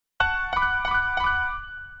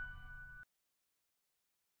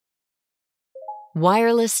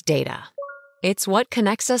Wireless data. It's what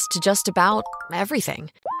connects us to just about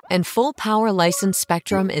everything. And full power licensed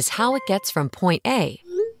spectrum is how it gets from point A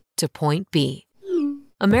to point B.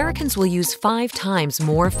 Americans will use 5 times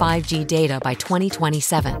more 5G data by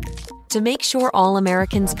 2027. To make sure all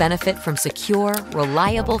Americans benefit from secure,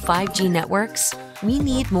 reliable 5G networks, we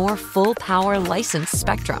need more full power licensed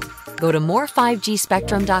spectrum. Go to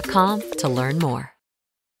more5gspectrum.com to learn more.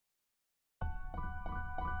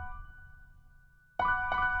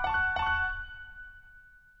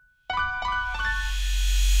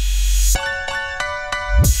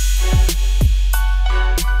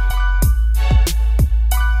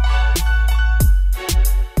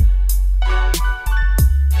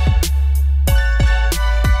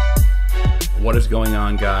 What is going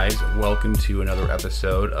on, guys? Welcome to another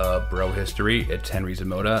episode of Bro History. It's Henry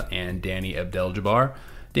Zamota and Danny Abdel-Jabbar.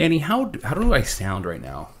 Danny, how do I sound right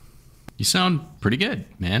now? You sound pretty good,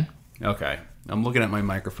 man. Okay. I'm looking at my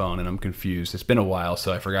microphone and I'm confused. It's been a while,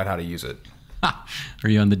 so I forgot how to use it. Are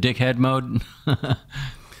you on the dickhead mode? I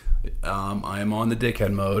am on the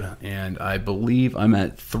dickhead mode, and I believe I'm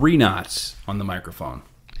at 3 knots on the microphone.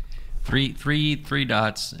 Three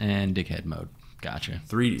dots and dickhead mode. Gotcha.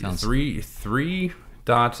 Three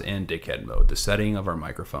dots and dickhead mode. The setting of our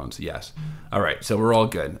microphones. Yes. All right. So we're all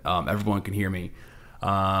good. Everyone can hear me.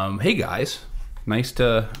 Hey guys, nice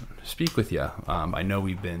to speak with you. I know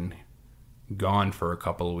we've been gone for a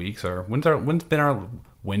couple of weeks. Or when's been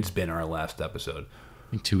our last episode? I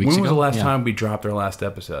think 2 weeks ago. When was the last time we dropped our last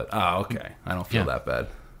episode? Oh, okay. I don't feel that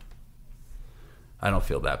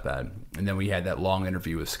bad. And then we had that long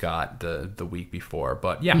interview with Scott the week before.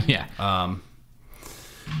 But yeah.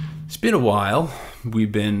 It's been a while.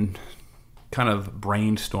 We've been kind of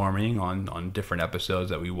brainstorming on different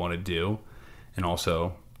episodes that we want to do, and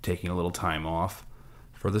also taking a little time off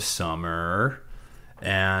for the summer.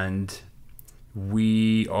 And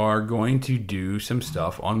we are going to do some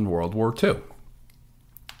stuff on World War II.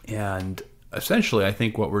 And essentially, I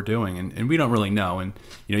think what we're doing, and we don't really know, and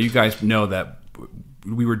you guys know that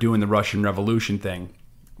we were doing the Russian Revolution thing.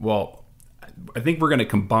 Well, I think we're going to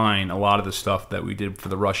combine a lot of the stuff that we did for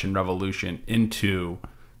the Russian Revolution into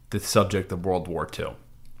the subject of World War II.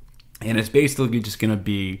 And it's basically just going to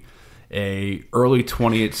be a early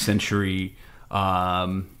 20th century,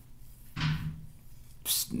 I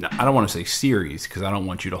don't want to say series, because I don't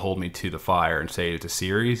want you to hold me to the fire and say it's a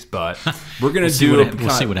series, but we're going to we'll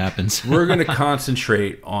see what happens. We're going to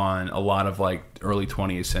concentrate on a lot of like early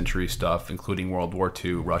 20th century stuff, including World War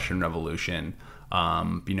II, Russian Revolution,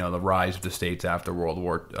 the rise of the states after World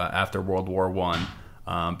War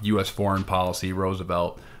I, U.S. foreign policy,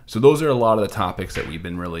 Roosevelt. So those are a lot of the topics that we've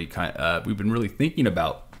been really thinking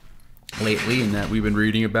about lately, and that we've been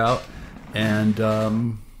reading about, and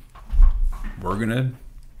we're gonna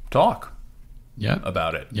talk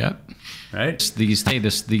about it. Yep. Right. These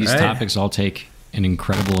topics all take an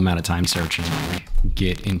incredible amount of time searching to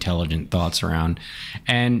get intelligent thoughts around,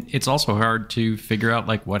 and it's also hard to figure out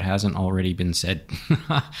like what hasn't already been said.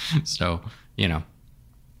 So that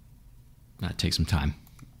takes some time.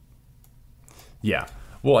 Yeah.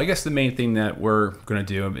 Well, I guess the main thing that we're going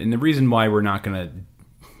to do, and the reason why we're not going to,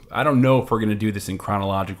 I don't know if we're going to do this in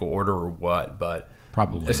chronological order or what, but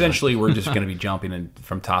probably essentially we're just going to be jumping in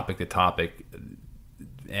from topic to topic,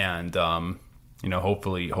 and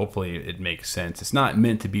hopefully it makes sense. It's not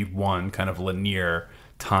meant to be one kind of linear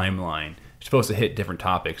timeline. You're supposed to hit different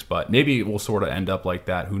topics, but maybe it will sort of end up like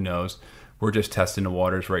that. Who knows? We're just testing the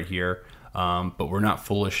waters right here, but we're not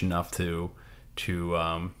foolish enough to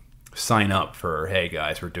sign up for, hey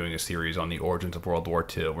guys, we're doing a series on the origins of World War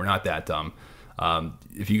II. We're not that dumb.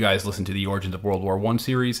 If you guys listen to the Origins of World War I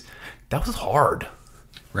series, that was hard.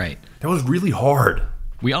 Right. That was really hard.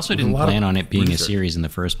 We also didn't plan on it being a series in the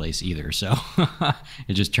first place either, so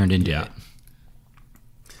it just turned into it.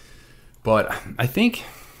 But I think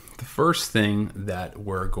the first thing that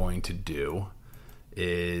we're going to do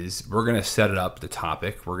is we're going to set it up, the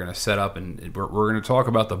topic. We're going to set up, and we're going to talk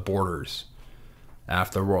about the borders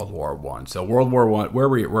after World War I. So World War I, where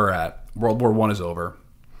we're at, World War I is over.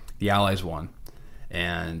 The Allies won.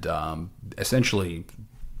 And essentially,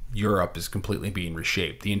 Europe is completely being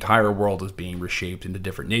reshaped. The entire world is being reshaped into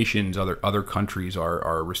different nations. Other countries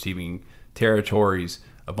are receiving territories.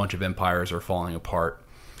 A bunch of empires are falling apart.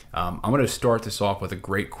 I'm going to start this off with a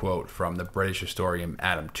great quote from the British historian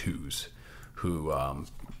Adam Tooze, who,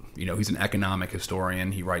 he's an economic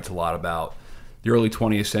historian. He writes a lot about the early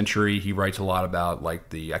 20th century. He writes a lot about like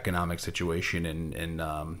the economic situation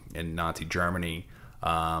in Nazi Germany.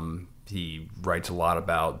 He writes a lot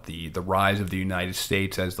about the rise of the United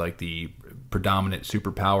States as like the predominant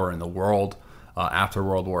superpower in the world after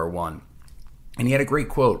World War I. And he had a great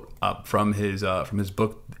quote from his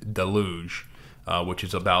book Deluge, which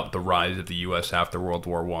is about the rise of the U.S. after World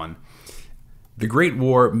War I. The Great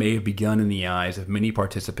War may have begun in the eyes of many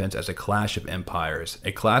participants as a clash of empires,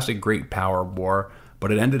 a classic great power war,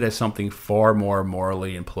 but it ended as something far more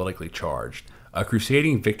morally and politically charged. A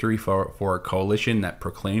crusading victory for a coalition that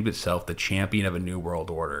proclaimed itself the champion of a new world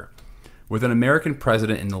order. With an American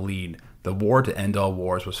president in the lead, the war to end all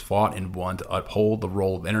wars was fought and won to uphold the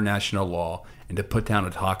role of international law and to put down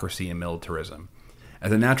autocracy and militarism.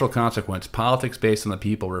 As a natural consequence, politics based on the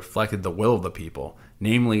people reflected the will of the people,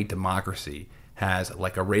 namely democracy, has,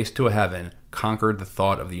 like a race to a heaven, conquered the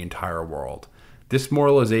thought of the entire world. This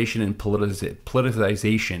moralization and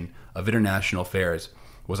politicization of international affairs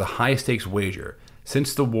was a high-stakes wager.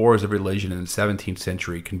 Since the wars of religion in the 17th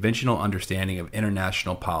century, conventional understanding of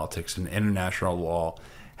international politics and international law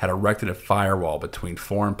had erected a firewall between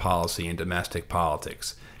foreign policy and domestic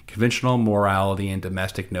politics. Conventional morality and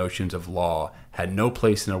domestic notions of law had no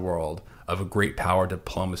place in a world of a great power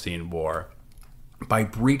diplomacy and war. By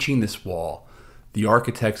breaching this wall, the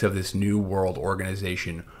architects of this new world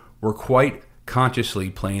organization were quite consciously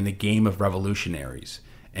playing the game of revolutionaries.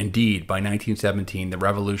 Indeed, by 1917, the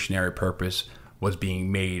revolutionary purpose was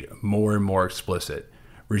being made more and more explicit.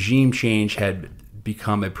 Regime change had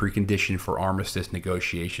become a precondition for armistice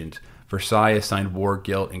negotiations. Versailles assigned war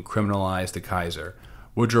guilt and criminalized the Kaiser.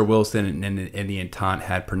 Woodrow Wilson and the Entente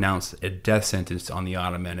had pronounced a death sentence on the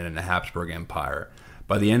Ottoman and the Habsburg Empire.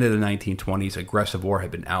 By the end of the 1920s, aggressive war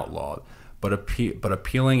had been outlawed. But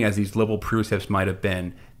appealing as these liberal precepts might have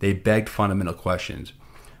been, they begged fundamental questions.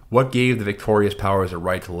 What gave the victorious powers a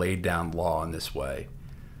right to lay down law in this way?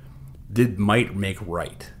 Did might make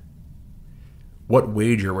right? What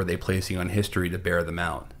wager were they placing on history to bear them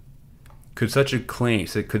out? Could such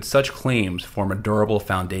claims form a durable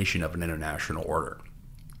foundation of an international order?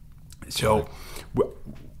 So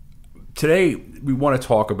today we want to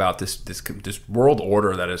talk about this world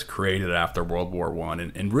order that is created after World War I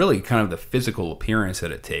and really kind of the physical appearance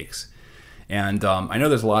that it takes. And I know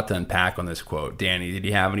there's a lot to unpack on this quote. Danny, did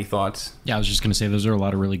you have any thoughts? Yeah, I was just going to say those are a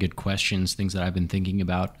lot of really good questions, things that I've been thinking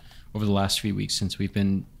about over the last few weeks since we've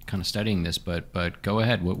been kind of studying this. But go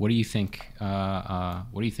ahead. What do you think?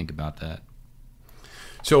 What do you think about that?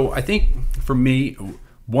 So I think for me,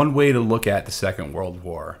 one way to look at the Second World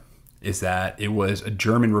War is that it was a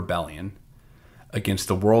German rebellion against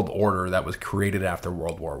the world order that was created after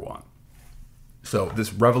World War I. So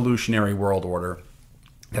this revolutionary world order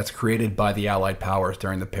that's created by the Allied powers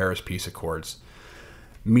during the Paris Peace Accords,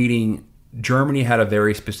 meaning Germany had a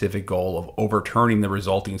very specific goal of overturning the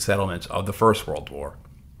resulting settlements of the First World War.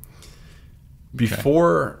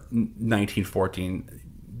 Before 1914,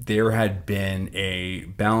 there had been a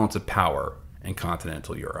balance of power in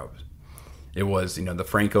continental Europe. It was, the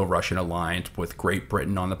Franco-Russian alliance with Great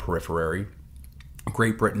Britain on the periphery,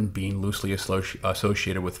 Great Britain being loosely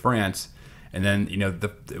associated with France, and then,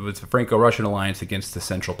 it was the Franco-Russian alliance against the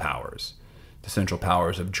Central Powers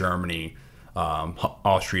of Germany,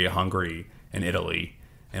 Austria-Hungary, and Italy.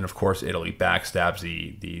 And of course, Italy backstabs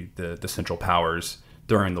the Central Powers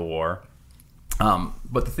during the war.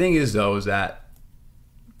 But the thing is, though, is that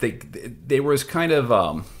there was kind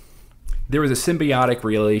of there was a symbiotic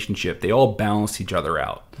relationship. They all balanced each other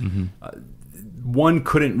out. Mm-hmm. One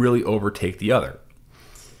couldn't really overtake the other.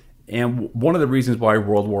 And one of the reasons why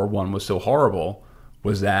World War I was so horrible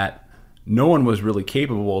was that no one was really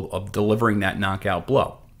capable of delivering that knockout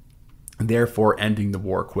blow, therefore ending the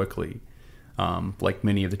war quickly, like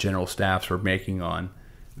many of the general staffs were making on.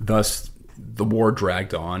 Thus, the war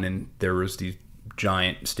dragged on, and there was these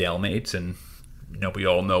giant stalemates, and we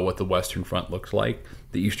all know what the Western Front looks like.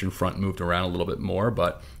 The Eastern Front moved around a little bit more,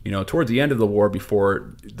 but towards the end of the war,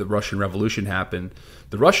 before the Russian Revolution happened,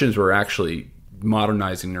 the Russians were actually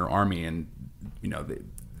modernizing their army, and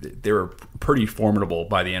they were pretty formidable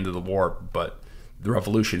by the end of the war. But the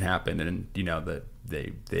revolution happened, and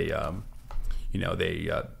they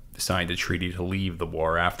signed a treaty to leave the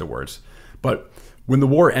war afterwards. But when the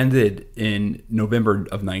war ended in November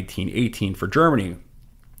of 1918 for Germany,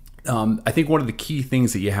 I think one of the key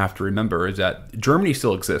things that you have to remember is that Germany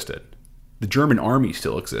still existed. The German army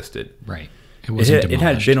still existed. Right. It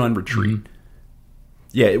had been on retreat. Mm-hmm.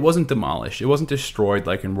 Yeah, it wasn't demolished. It wasn't destroyed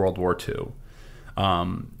like in World War II.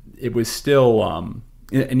 It was still... and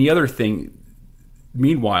the other thing,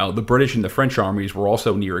 meanwhile, the British and the French armies were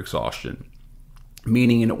also near exhaustion,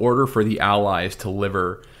 meaning in order for the Allies to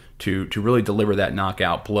really deliver that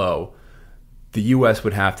knockout blow, the U.S.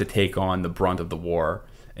 would have to take on the brunt of the war.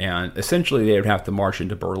 And essentially, they would have to march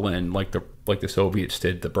into Berlin like the Soviets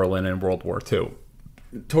did to Berlin in World War II,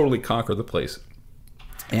 totally conquer the place.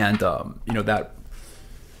 And that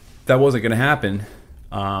wasn't going to happen,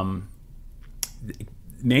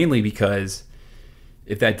 mainly because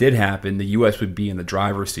if that did happen, the U.S. would be in the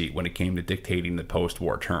driver's seat when it came to dictating the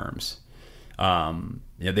post-war terms.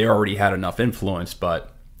 They already had enough influence,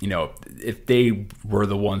 but if they were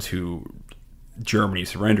the ones who Germany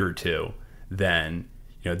surrendered to, then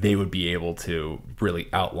they would be able to really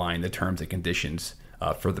outline the terms and conditions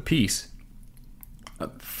for the peace.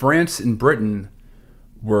 France and Britain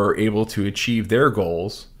were able to achieve their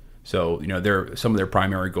goals. So some of their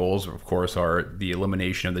primary goals, of course, are the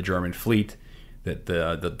elimination of the German fleet, that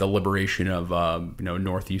the liberation of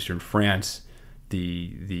northeastern France,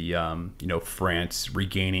 the France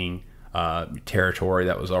regaining territory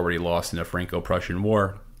that was already lost in the Franco-Prussian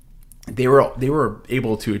War. They were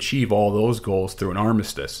able to achieve all those goals through an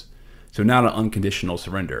armistice, so not an unconditional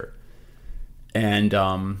surrender. And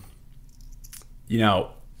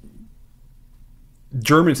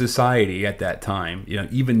German society at that time,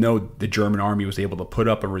 even though the German army was able to put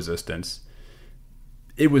up a resistance,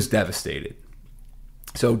 it was devastated.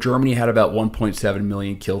 So Germany had about 1.7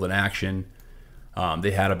 million killed in action.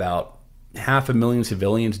 They had about 500,000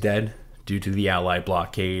 civilians dead due to the Allied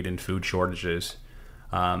blockade and food shortages.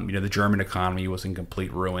 The German economy was in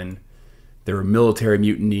complete ruin. There were military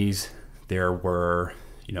mutinies. There were,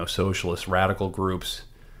 socialist radical groups.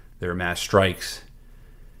 There were mass strikes.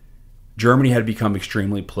 Germany had become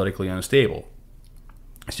extremely politically unstable.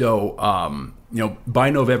 So, by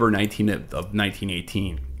November of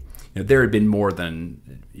 1918, there had been more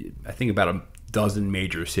than, I think, about a dozen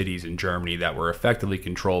major cities in Germany that were effectively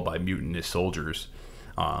controlled by mutinous soldiers,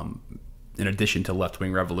 in addition to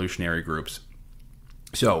left-wing revolutionary groups.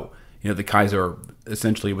 So, the Kaiser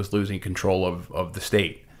essentially was losing control of the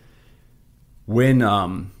state. When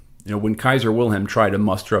Kaiser Wilhelm tried to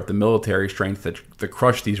muster up the military strength to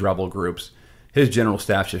crush these rebel groups, his general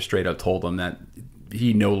staff just straight up told him that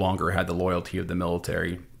he no longer had the loyalty of the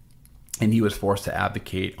military, and he was forced to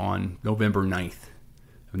abdicate on November 9th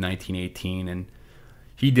of 1918. And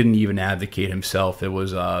he didn't even abdicate himself. It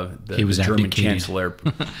was the German abdicated. Chancellor.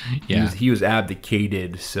 Yeah. He was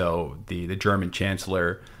abdicated. So the German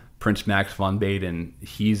Chancellor, Prince Max von Baden,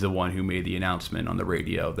 he's the one who made the announcement on the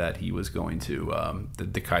radio that he was going to,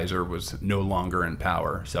 the Kaiser was no longer in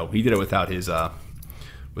power. So he did it without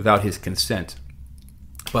his consent.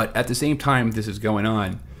 But at the same time this is going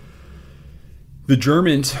on, the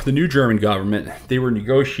new German government, they were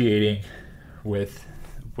negotiating with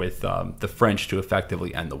the French to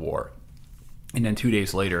effectively end the war. And then 2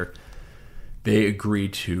 days later, they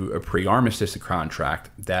agreed to a pre-armistice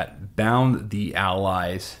contract that bound the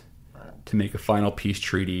Allies to make a final peace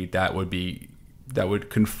treaty that would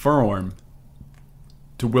conform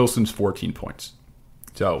to Wilson's 14 points.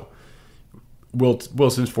 So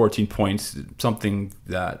Wilson's 14 points, something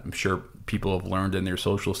that I'm sure people have learned in their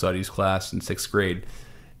social studies class in 6th grade.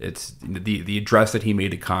 It's the address that he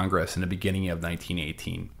made to Congress in the beginning of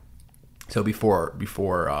 1918. So before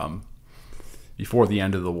the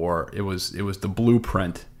end of the war, it was the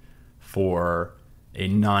blueprint for a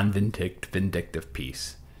non-vindictive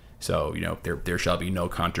peace. So there shall be no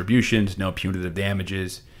contributions, no punitive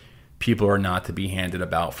damages. People are not to be handed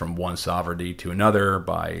about from one sovereignty to another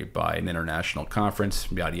by an international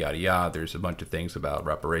conference. Yada yada yada. There's a bunch of things about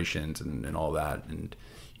reparations and all that, and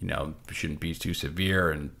it shouldn't be too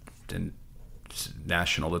severe, and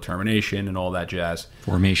national determination and all that jazz.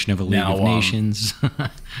 Formation of a League of Nations.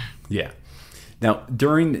 Yeah. Now,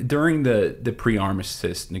 during the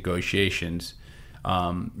pre-armistice negotiations,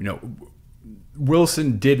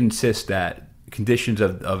 Wilson did insist that conditions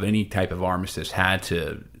of any type of armistice had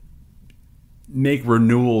to make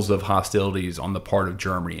renewals of hostilities on the part of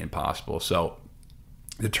Germany impossible. So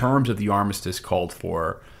the terms of the armistice called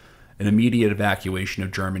for an immediate evacuation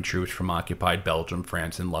of German troops from occupied Belgium,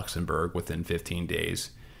 France, and Luxembourg within 15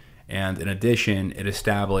 days. And in addition, it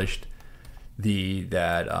established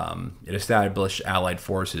Allied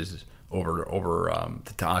forces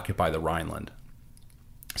to occupy the Rhineland.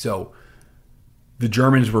 So the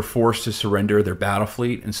Germans were forced to surrender their battle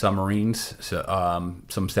fleet and submarines, some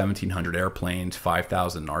 1,700 airplanes,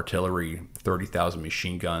 5,000 artillery, 30,000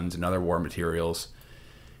 machine guns, and other war materials.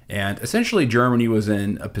 And essentially, Germany was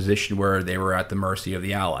in a position where they were at the mercy of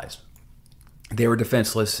the Allies. They were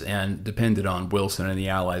defenseless and depended on Wilson and the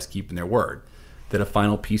Allies keeping their word, that a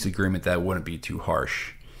final peace agreement that wouldn't be too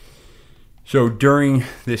harsh. So during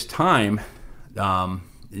this time,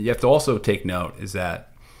 you have to also take note is that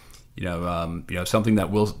something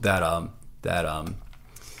that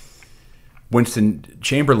Winston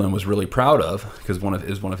Chamberlain was really proud of, because one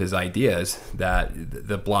of his ideas, that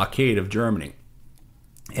the blockade of Germany.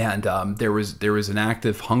 And there was an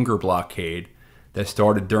active hunger blockade that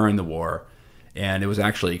started during the war, and it was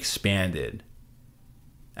actually expanded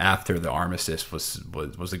after the armistice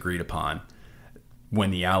was agreed upon,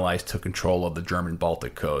 when the Allies took control of the German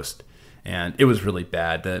Baltic coast. And it was really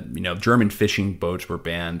bad. German fishing boats were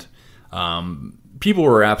banned. People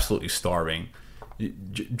were absolutely starving.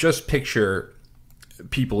 Just picture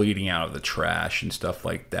people eating out of the trash and stuff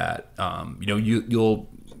like that. If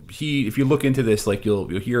you look into this, like you'll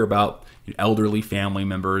hear about elderly family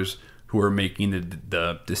members who are making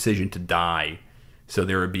the decision to die so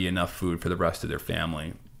there would be enough food for the rest of their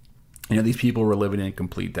family. These people were living in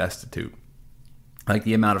complete destitute. Like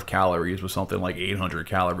the amount of calories was something like 800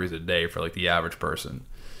 calories a day for like the average person.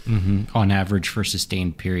 Mm-hmm. On average for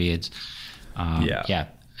sustained periods. Yeah.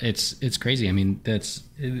 It's crazy. I mean, this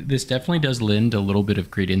definitely does lend a little bit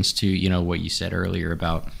of credence to, what you said earlier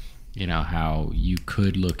about, how you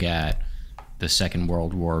could look at the Second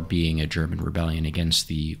World War being a German rebellion against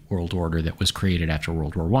the world order that was created after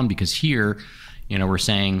World War I, because here, we're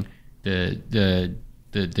saying the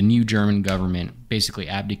new German government basically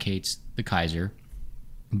abdicates the Kaiser,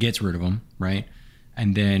 gets rid of him, right?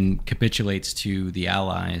 And then capitulates to the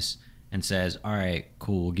Allies and says, all right,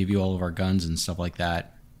 cool, we'll give you all of our guns and stuff like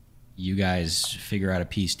that. You guys figure out a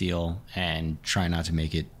peace deal and try not to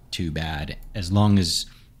make it too bad. As long as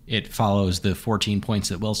it follows the 14 points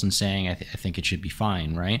that Wilson's saying, I think it should be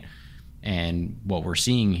fine, right? And what we're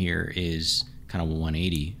seeing here is kind of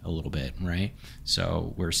 180 a little bit, right?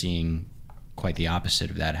 So we're seeing quite the opposite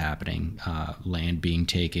of that happening. Land being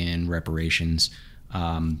taken, reparations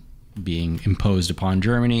being imposed upon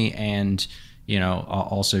Germany, and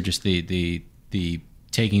also just the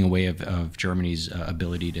taking away of Germany's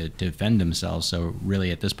ability to defend themselves. So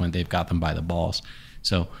really, at this point, they've got them by the balls.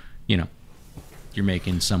 So you're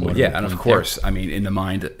making somewhat. Well, yeah, and of course, there. I mean, in the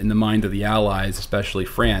mind of the Allies, especially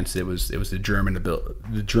France, it was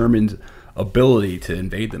the Germans' ability to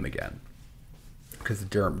invade them again, because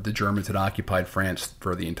the Germans had occupied France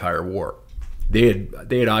for the entire war. They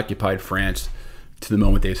had occupied France to the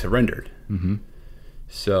moment they surrendered. Mm-hmm.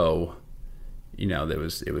 So, it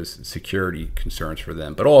was security concerns for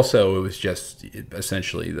them, but also it was just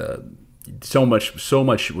essentially so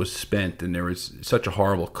much was spent, and there was such a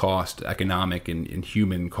horrible cost, economic and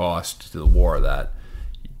human cost to the war, that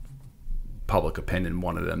public opinion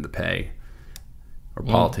wanted them to pay, or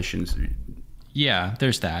politicians. Yeah,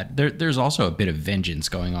 there's that. There's also a bit of vengeance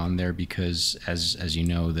going on there, because as you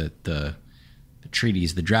know, that the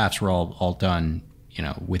treaties, the drafts were all done,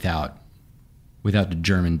 without the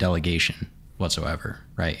German delegation whatsoever,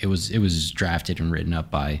 right? It was drafted and written up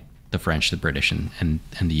by the French, the British, and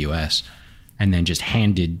the U.S., and then just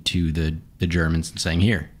handed to the Germans and saying,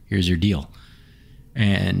 here's your deal.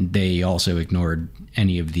 And they also ignored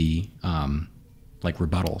any of the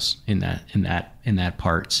rebuttals in that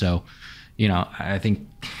part. So, I think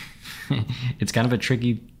it's kind of a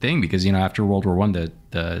tricky thing, because after World War I,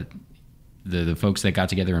 the folks that got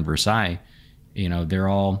together in Versailles, they're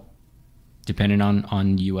all dependent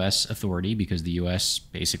on U.S. authority, because the U.S.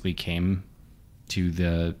 basically came to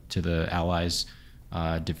the Allies'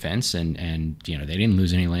 defense, and they didn't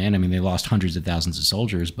lose any land. I mean, they lost hundreds of thousands of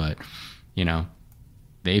soldiers, but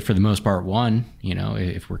they for the most part won.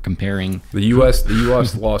 If we're comparing, the U.S.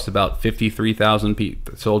 lost about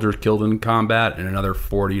 53,000 soldiers killed in combat, and another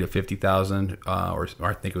 40 to 50,000, or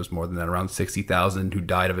I think it was more than that, around 60,000 who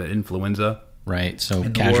died of influenza. Right. So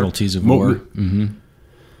casualties of war. Mm-hmm.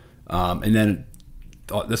 And then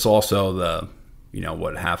this also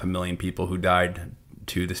 500,000 people who died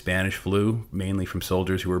to the Spanish flu, mainly from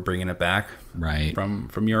soldiers who were bringing it back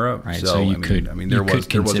from Europe. Right. So you could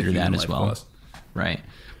consider that as well. Cost. Right.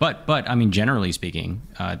 But I mean, generally speaking,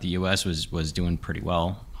 the U.S. was doing pretty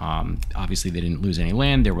well. Obviously, they didn't lose any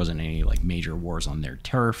land. There wasn't any major wars on their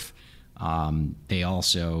turf. They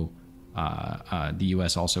also, the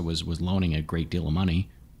U.S. also was loaning a great deal of money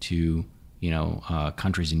to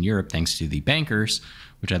countries in Europe, thanks to the bankers,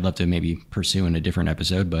 which I'd love to maybe pursue in a different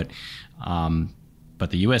episode. But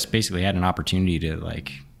the U.S. basically had an opportunity to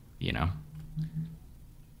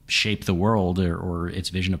shape the world or its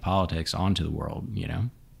vision of politics onto the world.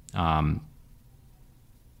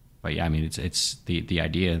 But yeah, I mean, it's the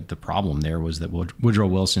idea. The problem there was that Woodrow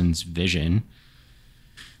Wilson's vision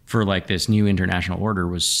for this new international order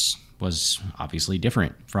was obviously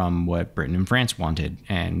different from what Britain and France wanted,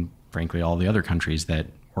 and frankly, all the other countries that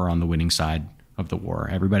were on the winning side of the war.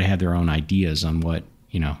 Everybody had their own ideas on what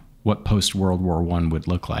post-World War I would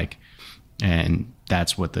look like. And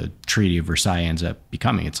that's what the Treaty of Versailles ends up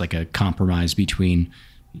becoming. It's like a compromise between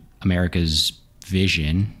America's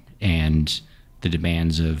vision and the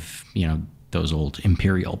demands of, those old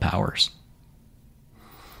imperial powers.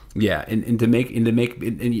 Yeah, and to make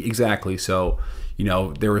exactly. So,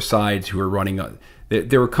 there were sides who were running.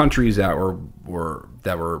 There were countries that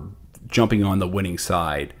were jumping on the winning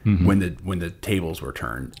side when the tables were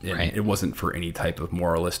turned. And right. It wasn't for any type of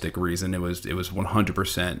moralistic reason. It was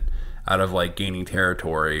 100% out of like gaining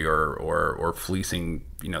territory or fleecing,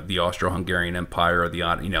 the Austro-Hungarian Empire or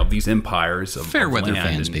these empires of fair weather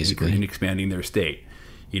land fans, basically, and expanding their state.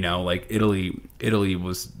 Like Italy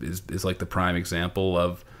is like the prime example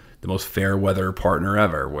of the most fair weather partner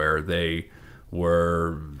ever, where they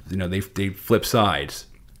were, they flip sides.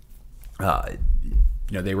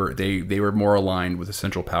 They were more aligned with the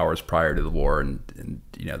Central Powers prior to the war, and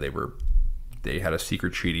they had a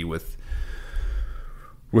secret treaty with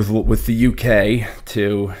the UK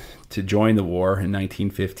to join the war in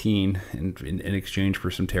 1915 in exchange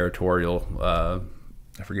for some territorial. I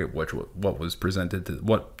forget what was presented to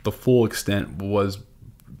what the full extent was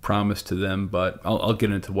promised to them, but I'll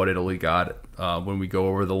get into what Italy got when we go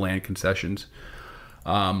over the land concessions.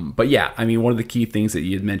 But yeah, I mean, one of the key things that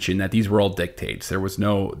you had mentioned, that these were all dictates. There was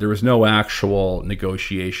no actual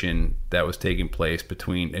negotiation that was taking place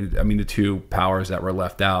between, and I mean, the two powers that were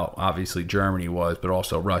left out, obviously Germany was, but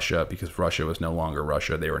also Russia, because Russia was no longer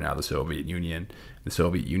Russia. They were now the Soviet Union. The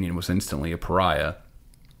Soviet Union was instantly a pariah.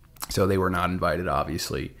 So they were not invited,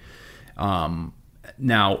 obviously.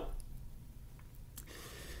 Now,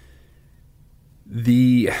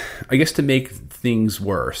 I guess to make things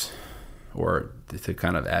worse, or to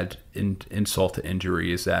kind of add insult to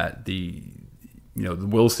injury, is that the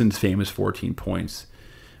Wilson's famous 14 points,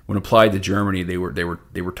 when applied to Germany, they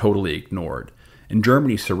were totally ignored. And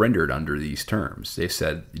Germany surrendered under these terms. They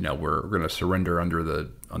said, we're going to surrender under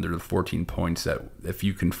the 14 points that if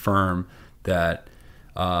you confirm that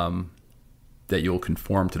you'll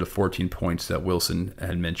conform to the 14 points that Wilson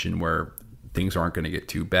had mentioned, where things aren't going to get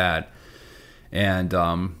too bad. And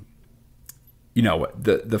the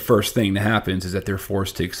first thing that happens is that they're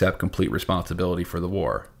forced to accept complete responsibility for the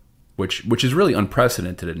war, which is really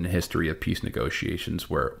unprecedented in the history of peace negotiations,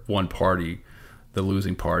 where one party, the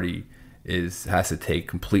losing party, has to take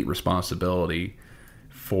complete responsibility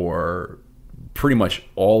for pretty much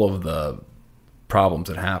all of the problems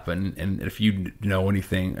that happen. And if you know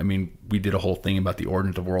anything, I mean, we did a whole thing about the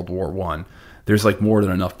origins of World War I. There's like more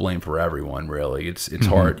than enough blame for everyone, really. It's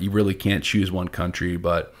hard. You really can't choose one country,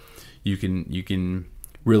 but you can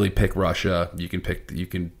really pick Russia. You can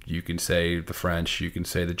say the French. You can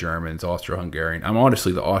say the Germans, Austro-Hungarian. I'm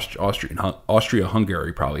honestly, the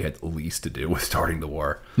Austria-Hungary probably had the least to do with starting the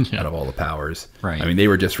war out of all the powers. Right. I mean, they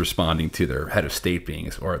were just responding to their head of state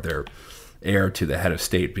or their heir to the head of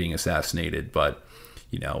state being assassinated. But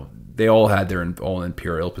they all had their own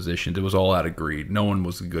imperial positions. It was all out of greed. No one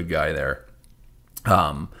was a good guy there.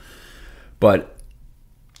 But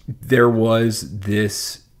there was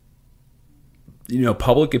this,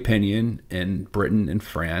 public opinion in Britain and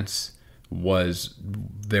France was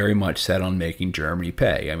very much set on making Germany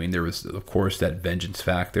pay. I mean, there was, of course, that vengeance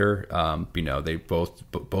factor. They both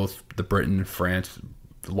the Britain and France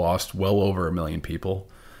lost well over 1 million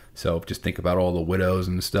people. So just think about all the widows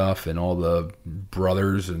and stuff, and all the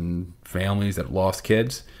brothers and families that lost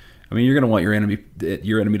kids. I mean, you're going to want your enemy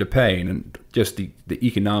to pay, and just the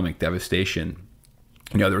economic devastation.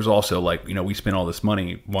 There's also we spent all this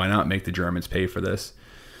money. Why not make the Germans pay for this?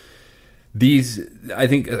 I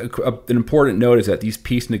think an important note is that these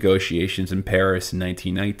peace negotiations in Paris in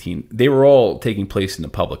 1919, they were all taking place in the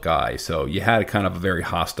public eye. So you had a kind of a very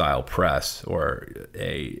hostile press, or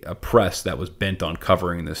a press that was bent on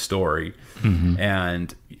covering this story. Mm-hmm.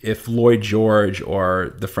 And if Lloyd George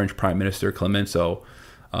or the French Prime Minister Clemenceau,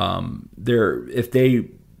 if they,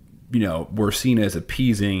 were seen as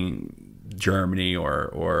appeasing Germany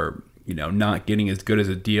or not getting as good as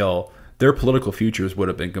a deal, their political futures would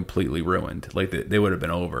have been completely ruined. They would have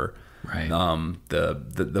been over. Right.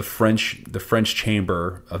 The French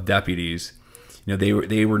Chamber of Deputies,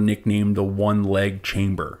 they were nicknamed the one-leg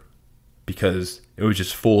chamber, because it was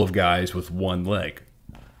just full of guys with one leg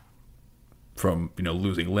from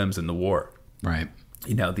losing limbs in the war. Right.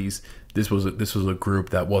 This was a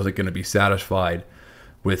group that wasn't going to be satisfied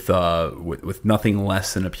with nothing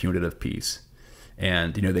less than a punitive peace.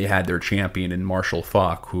 And they had their champion in Marshal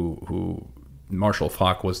Foch, who Marshal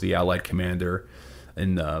Foch was the Allied commander,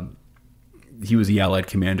 and he was the Allied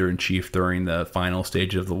commander in chief during the final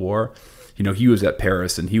stage of the war. He was at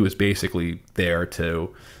Paris, and he was basically there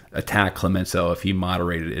to attack Clemenceau if he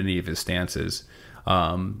moderated any of his stances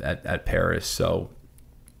at Paris. So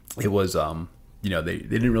it was they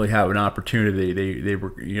didn't really have an opportunity. They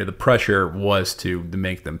were the pressure was to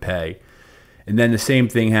make them pay. And then the same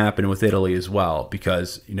thing happened with Italy as well,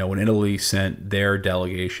 because, you know, when Italy sent their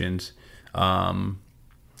delegations,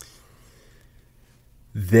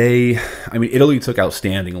 Italy took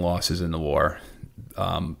outstanding losses in the war.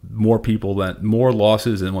 More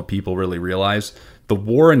losses than what people really realize. The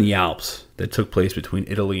war in the Alps that took place between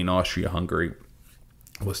Italy and Austria-Hungary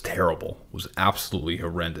was terrible. Was absolutely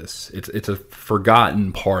horrendous. It's a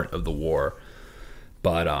forgotten part of the war,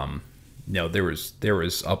 but you know, there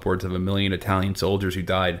was upwards of 1 million Italian soldiers who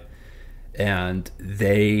died, and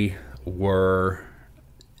they were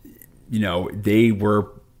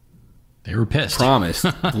pissed. Promised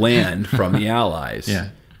land from the Allies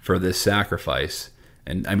for this sacrifice.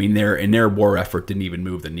 And I mean, their war effort didn't even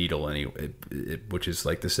move the needle which is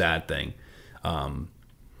like the sad thing.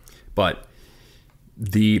 But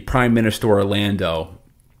the Prime Minister Orlando,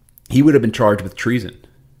 he would have been charged with treason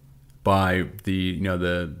by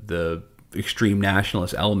the extreme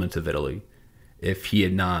nationalist elements of Italy if he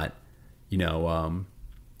had not, if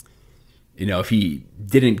he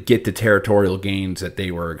didn't get the territorial gains that they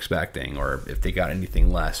were expecting, or if they got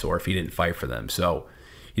anything less, or if he didn't fight for them. So,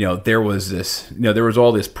 there was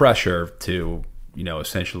all this pressure to,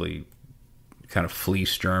 essentially kind of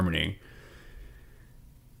fleece Germany.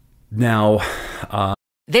 Now,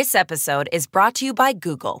 this episode is brought to you by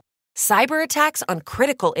Google. Cyber attacks on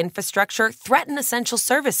critical infrastructure threaten essential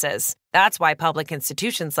services. That's why public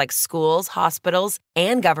institutions like schools, hospitals,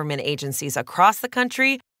 and government agencies across the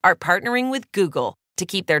country are partnering with Google to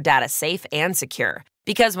keep their data safe and secure.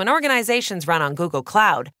 Because when organizations run on Google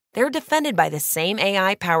Cloud, they're defended by the same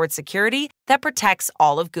AI-powered security that protects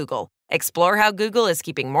all of Google. Explore how Google is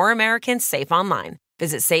keeping more Americans safe online.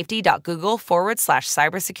 Visit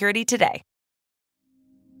safety.google/cybersecurity today.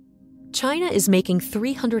 China is making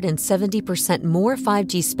 370% more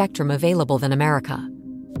 5G spectrum available than America.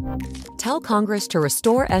 Tell Congress to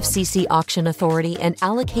restore FCC auction authority and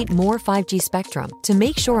allocate more 5G spectrum to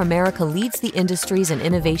make sure America leads the industries and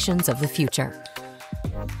innovations of the future.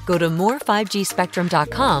 Go to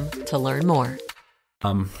more5gspectrum.com to learn more.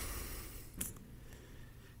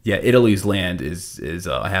 Italy's land is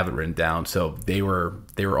I have it written down. So they were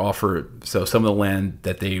offered. So some of the land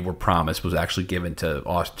that they were promised was actually given to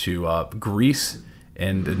Greece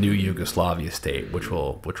and the new Yugoslavia state, which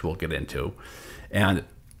we'll get into. And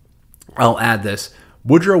I'll add this: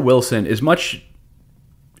 Woodrow Wilson, as much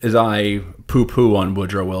as I poo-poo on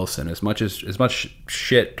Woodrow Wilson, as much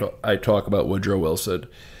shit I talk about Woodrow Wilson,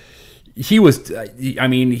 he was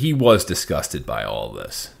disgusted by all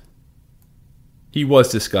this. He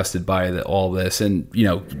was disgusted by all this, and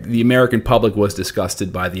the American public was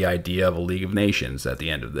disgusted by the idea of a League of Nations at the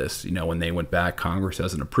end of this. When they went back, Congress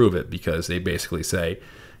doesn't approve it because they basically say,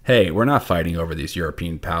 "Hey, we're not fighting over these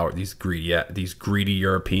European power, these greedy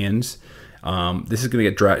Europeans. This is going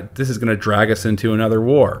to drag us into another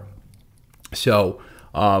war." So,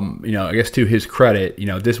 I guess to his credit,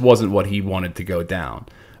 this wasn't what he wanted to go down.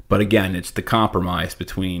 But again, it's the compromise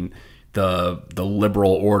between the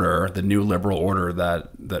liberal order, the new liberal order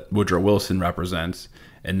that Woodrow Wilson represents,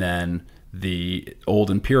 and then the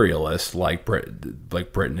old imperialists like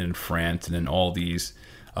Britain and France, and then all these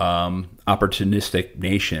opportunistic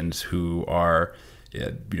nations who are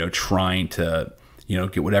trying to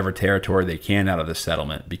get whatever territory they can out of the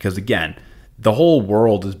settlement. Because again, the whole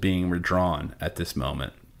world is being redrawn at this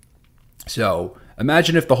moment. So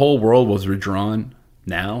imagine if the whole world was redrawn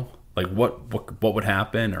now. Like what would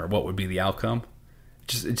happen, or what would be the outcome?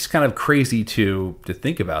 It's kind of crazy to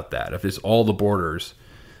think about that. If it's all the borders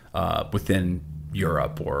within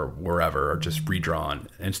Europe or wherever are just redrawn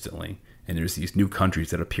instantly, and there's these new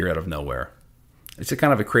countries that appear out of nowhere, it's a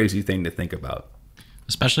kind of a crazy thing to think about.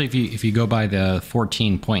 Especially if you go by the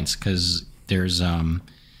 14 points, because there's some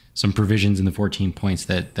provisions in the 14 points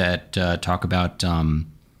that talk about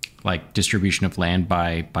like distribution of land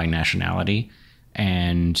by nationality.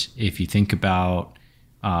 And if you think about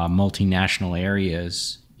multinational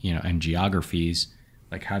areas, and geographies,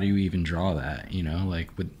 like how do you even draw that? Like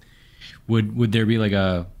would there be like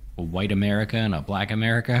a white America and a black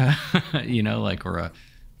America, or a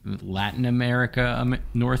Latin America,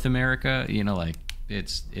 North America? Like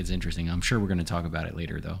it's interesting. I'm sure we're going to talk about it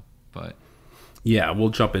later though. But yeah, we'll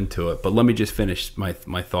jump into it. But let me just finish my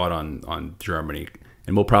thought on Germany.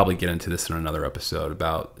 And we'll probably get into this in another episode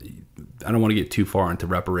about, I don't want to get too far into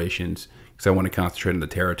reparations because I want to concentrate on the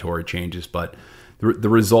territory changes. But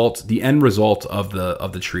the end result of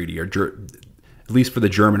the treaty, or at least for the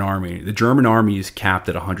German army is capped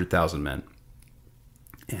at 100,000 men.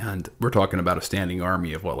 And we're talking about a standing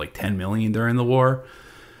army of like 10 million during the war.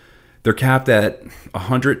 They're capped at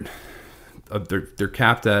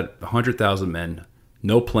 100,000 men,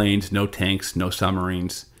 No planes, no tanks, no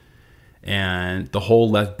submarines. And the whole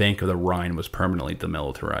left bank of the Rhine was permanently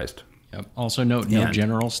demilitarized. Yep. Also note, no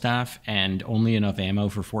general staff and only enough ammo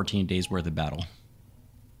for 14 days worth of battle.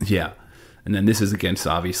 Yeah. And then this is against,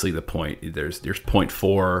 obviously, the point. There's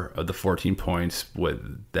 0.4 of the 14 points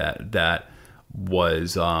with that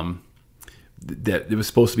was that it was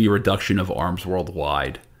supposed to be a reduction of arms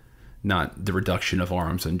worldwide, not the reduction of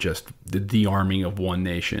arms and just the de-arming of one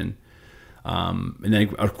nation. And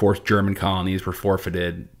then, of course, German colonies were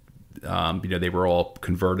forfeited. They were all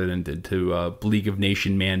converted into League of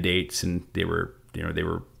Nation mandates, and they were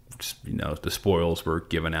the spoils were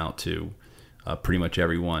given out to pretty much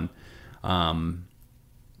everyone. And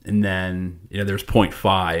then there's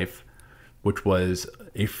 0.5, which was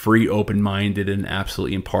a free, open-minded, and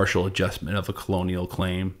absolutely impartial adjustment of a colonial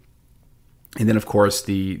claim. And then, of course,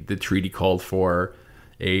 the treaty called for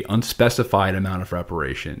a unspecified amount of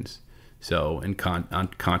reparations. So, in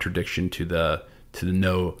contradiction to the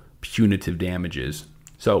no punitive damages.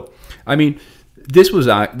 So, I mean, this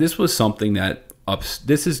was something that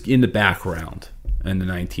this is in the background in the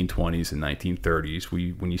 1920s and 1930s.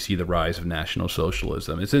 When you see the rise of National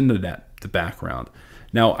Socialism, it's in the background.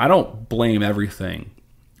 Now, I don't blame everything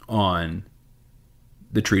on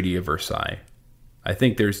the Treaty of Versailles. I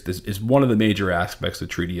think this is one of the major aspects of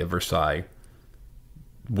the Treaty of Versailles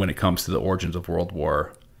when it comes to the origins of World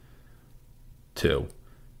War II.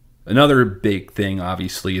 Another big thing,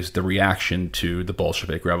 obviously, is the reaction to the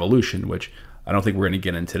Bolshevik Revolution, which I don't think we're going to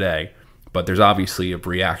get in today. But there's obviously a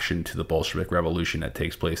reaction to the Bolshevik Revolution that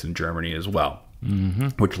takes place in Germany as well,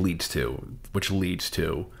 which leads to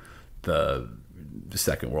the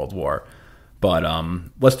Second World War. But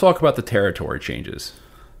let's talk about the territory changes.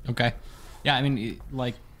 Okay. Yeah, I mean,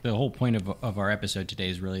 like the whole point of our episode today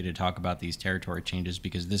is really to talk about these territory changes,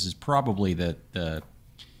 because this is probably this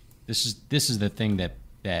is the thing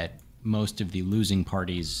that most of the losing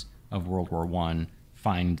parties of World War I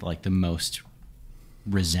find like the most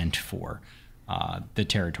resent for, the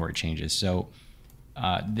territory changes. So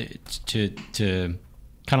to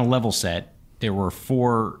kind of level set, there were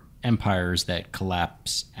 4 empires that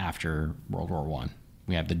collapse after World War I.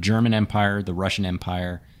 We have the German Empire, the Russian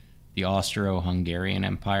Empire, the Austro-Hungarian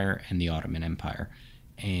Empire, and the Ottoman Empire.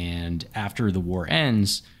 And after the war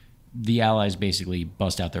ends, the Allies basically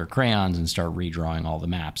bust out their crayons and start redrawing all the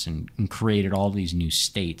maps and created all these new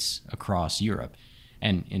states across Europe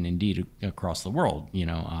and indeed across the world,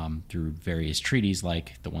 through various treaties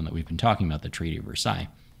like the one that we've been talking about, the Treaty of Versailles.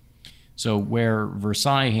 So where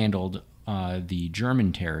Versailles handled the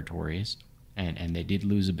German territories, and they did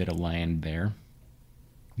lose a bit of land there,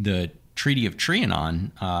 the Treaty of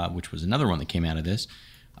Trianon, which was another one that came out of this,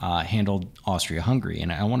 handled Austria-Hungary.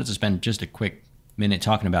 And I wanted to spend just a quick minute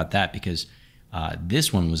talking about that, because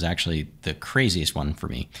this one was actually the craziest one for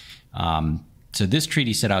me. So this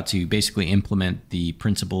treaty set out to basically implement the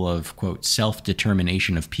principle of, quote,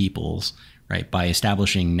 self-determination of peoples, right, by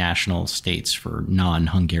establishing national states for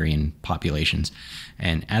non-Hungarian populations.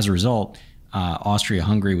 And as a result,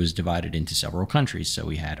 Austria-Hungary was divided into several countries. So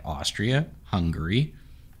we had Austria, Hungary,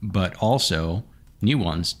 but also new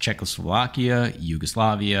ones, Czechoslovakia,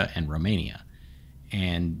 Yugoslavia, and Romania.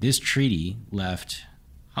 And this treaty left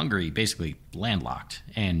Hungary basically landlocked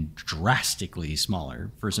and drastically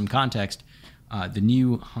smaller. For some context, the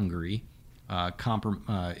new Hungary,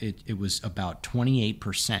 it was about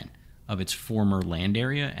 28% of its former land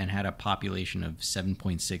area and had a population of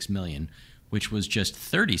 7.6 million, which was just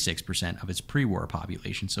 36% of its pre-war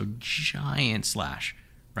population. So giant slash,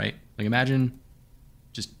 right? Like imagine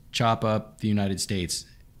just chop up the United States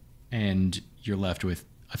and you're left with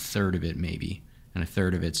a third of it maybe, and a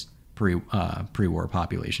third of its pre-war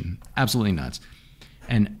population. Absolutely nuts.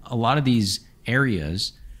 And a lot of these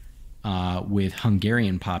areas with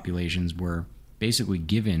Hungarian populations were basically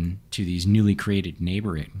given to these newly created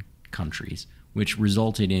neighboring countries, which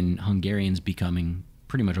resulted in Hungarians becoming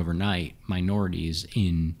pretty much overnight minorities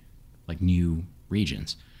in like new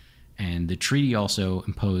regions. And the treaty also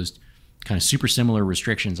imposed kind of super similar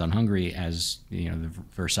restrictions on Hungary as the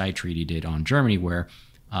Versailles Treaty did on Germany, where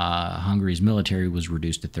Hungary's military was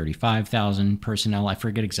reduced to 35,000 personnel. I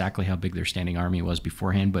forget exactly how big their standing army was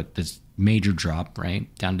beforehand, but this major drop,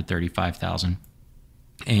 right, down to 35,000.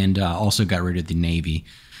 And also got rid of the Navy.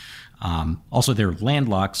 Also, they're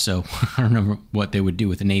landlocked, so I don't know what they would do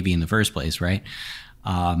with the Navy in the first place, right?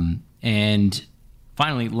 And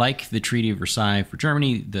finally, like the Treaty of Versailles for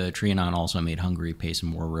Germany, the Trianon also made Hungary pay some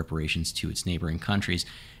more reparations to its neighboring countries.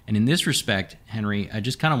 And in this respect, Henry, I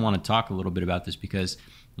just kind of want to talk a little bit about this because,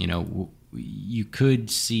 you could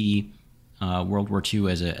see World War II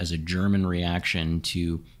as a German reaction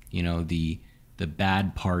to, the the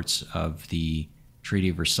bad parts of the Treaty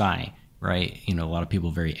of Versailles, right? A lot of people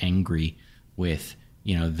are very angry with,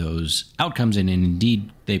 those outcomes, and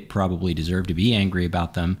indeed they probably deserve to be angry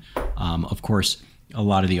about them. Of course, a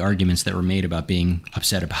lot of the arguments that were made about being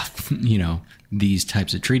upset about, these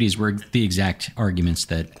types of treaties were the exact arguments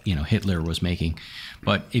that, Hitler was making.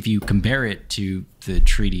 But if you compare it to the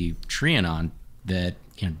Treaty of Trianon, that,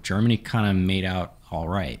 Germany kind of made out all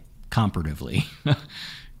right, comparatively.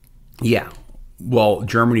 Yeah. Well,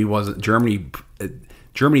 Germany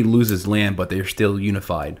loses land, but they're still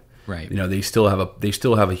unified. Right. They still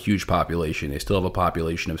have a huge population. They still have a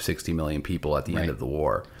population of 60 million people at the end of the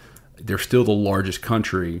war. They're still the largest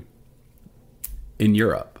country in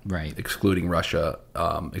Europe, right? Excluding Russia.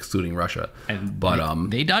 And but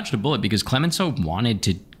they dodged a bullet because Clemenceau wanted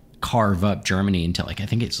to carve up Germany into I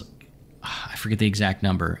think it's, I forget the exact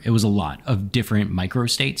number. It was a lot of different micro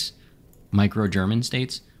German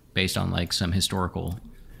states based on some historical.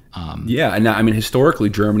 And historically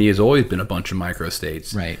Germany has always been a bunch of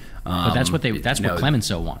microstates, right? But that's what what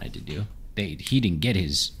Clemenceau wanted to do. He didn't get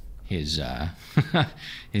his his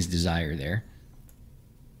desire there.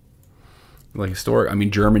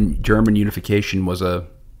 German unification was a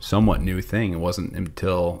somewhat new thing. It wasn't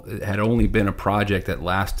until it had only been a project that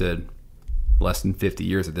lasted less than 50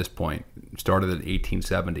 years at this point. It started in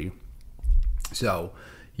 1870. So,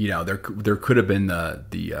 there could have been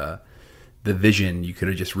the vision. You could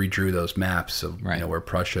have just redrew those maps of where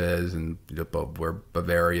Prussia is and where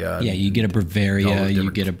Bavaria. Yeah, you get a Bavaria, you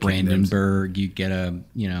get a Brandenburg, you get a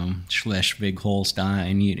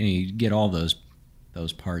Schleswig-Holstein. You get all those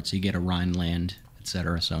parts. You get a Rhineland,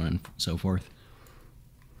 etc., so on and so forth.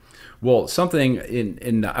 Well, something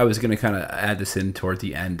in I was going to kind of add this in toward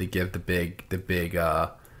the end to give the big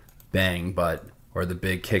bang, or the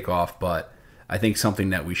big kickoff. But I think something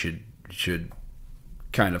that we should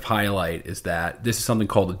kind of highlight is that this is something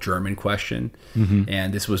called the German question,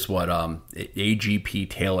 and this was what A.G.P.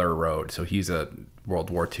 Taylor wrote. So he's a World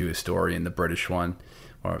War II historian, a British World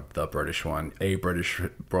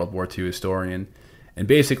War II historian. And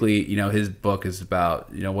basically, his book is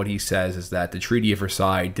about, what he says is that the Treaty of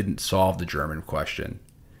Versailles didn't solve the German question.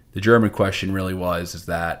 The German question really is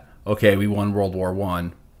that, okay, we won World War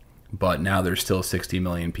I, but now there's still 60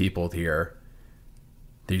 million people here.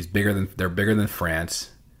 They're bigger than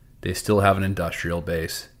France. They still have an industrial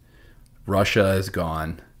base. Russia is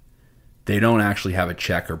gone. They don't actually have a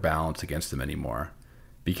check or balance against them anymore,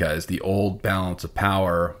 because the old balance of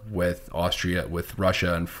power with Austria, with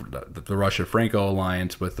Russia, and the Russia-Franco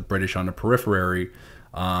alliance with the British on the periphery,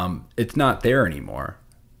 it's not there anymore.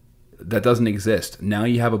 That doesn't exist. Now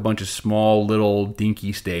you have a bunch of small, little,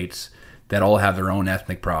 dinky states that all have their own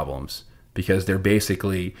ethnic problems, because they're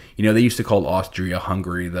basically, they used to call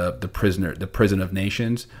Austria-Hungary the prison of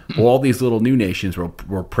nations. Well, all these little new nations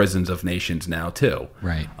were prisons of nations now too.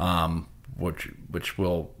 Right. Which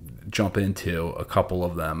we'll jump into a couple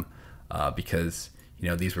of them, because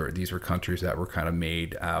these were countries that were kind of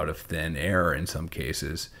made out of thin air in some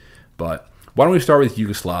cases. But why don't we start with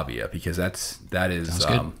Yugoslavia, because that is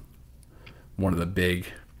one of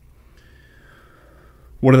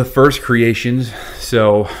the first creations.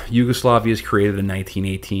 So Yugoslavia is created in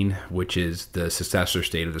 1918, which is the successor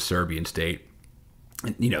state of the Serbian state.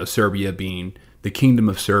 Serbia being the Kingdom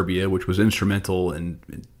of Serbia, which was instrumental in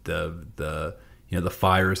the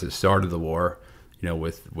fires that started the war,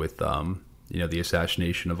 with the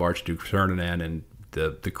assassination of Archduke Ferdinand and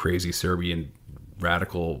the crazy Serbian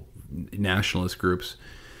radical nationalist groups.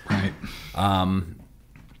 Right.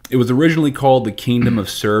 It was originally called the Kingdom of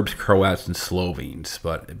Serbs, Croats, and Slovenes,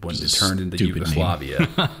 but when it turned into Yugoslavia.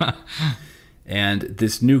 And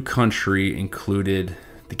this new country included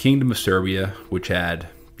the Kingdom of Serbia, which had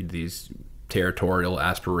these territorial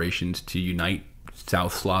aspirations to unite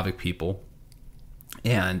South Slavic people.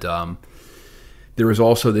 And there was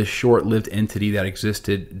also this short-lived entity that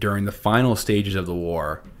existed during the final stages of the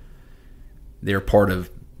war. They were part of,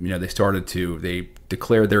 they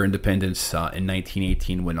declared their independence in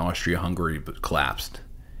 1918 when Austria-Hungary collapsed.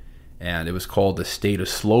 And it was called the State of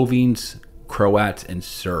Slovenes, Croats, and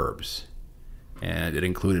Serbs. And it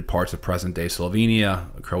included parts of present-day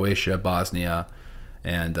Slovenia, Croatia, Bosnia,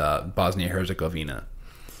 and Bosnia-Herzegovina.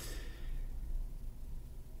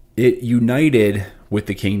 It united with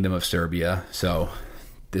the Kingdom of Serbia, so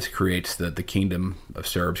this creates the Kingdom of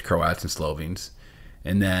Serbs, Croats, and Slovenes.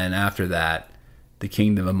 And then after that, the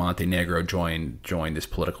Kingdom of Montenegro joined this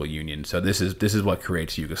political union. So this is what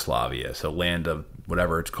creates Yugoslavia. So land of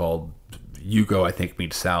whatever it's called, Yugo I think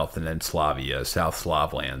means south, and then Slavia, South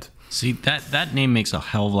Slav land. See, that name makes a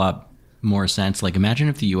hell of a lot more sense. Like, imagine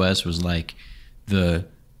if the U.S. was like the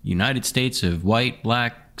United States of white,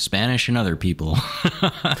 black, Spanish, and other people.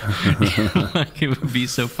 Like, it would be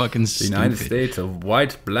so fucking stupid. The United States of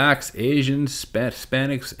whites, blacks, Asians,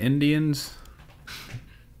 Hispanics, Indians,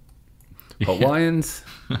 Hawaiians,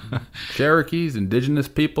 Cherokees, indigenous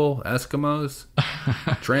people, Eskimos,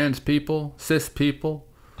 trans people, cis people.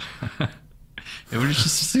 It was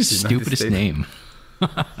just the stupidest name.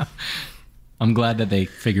 I'm glad that they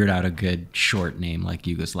figured out a good short name like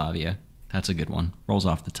Yugoslavia. That's a good one. Rolls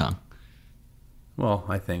off the tongue. Well,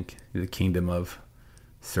 I think the kingdom of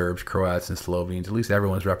Serbs, Croats, and Slovenes, at least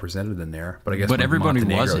everyone's represented in there. But I guess everybody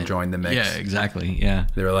Montenegro wasn't. joined the mix. Yeah, exactly. Yeah.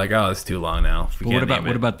 They were like, oh, it's too long now. What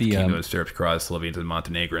about the kingdom of Serbs, Croats, Slovenes, and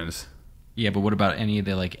Montenegrins? Yeah, but what about any of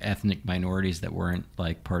the like ethnic minorities that weren't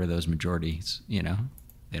like part of those majorities? You know,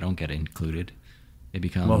 they don't get included. They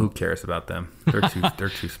become. Well, who cares about them? They're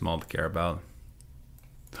too small to care about.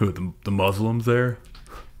 Who, the Muslims there?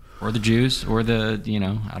 Or the Jews, or the,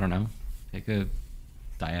 I don't know, pick a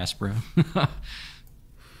diaspora. I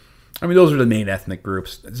mean, those are the main ethnic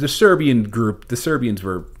groups. The Serbian group, the Serbians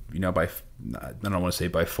were, I don't want to say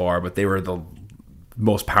by far, but they were the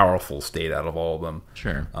most powerful state out of all of them.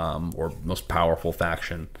 Sure. Or most powerful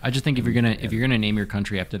faction. I just think if you're gonna name your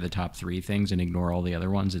country after the top three things and ignore all the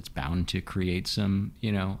other ones, it's bound to create some,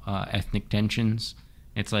 ethnic tensions.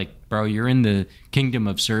 It's like, bro, you're in the kingdom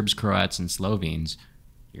of Serbs, Croats, and Slovenes.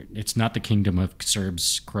 It's not the kingdom of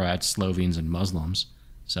Serbs, Croats, Slovenes, and Muslims.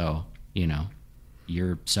 So,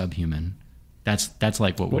 you're subhuman. That's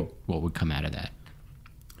like what would come out of that.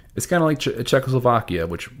 It's kind of like Czechoslovakia,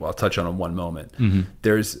 which I'll touch on in one moment. Mm-hmm.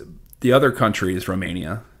 There's the other country is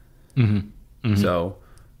Romania. Mm-hmm. Mm-hmm. So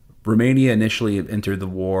Romania initially entered the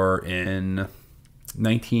war in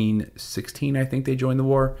 1916. I think they joined the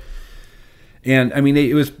war. And I mean,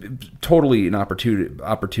 it was totally an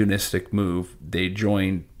opportunistic move. They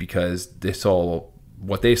joined because they saw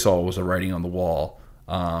what they saw was a writing on the wall.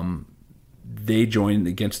 They joined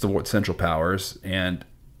against the Central Powers, and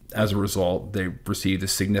as a result, they received a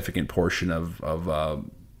significant portion of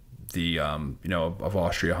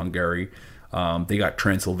Austria-Hungary. They got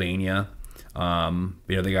Transylvania.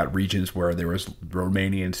 They got regions where there was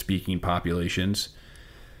Romanian-speaking populations.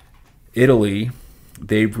 Italy.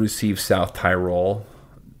 They've received South Tyrol,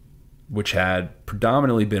 which had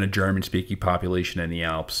predominantly been a German-speaking population in the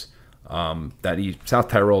Alps. South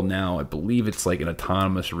Tyrol now, I believe it's like an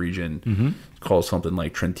autonomous region. Mm-hmm. It's called something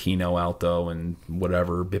like Trentino Alto and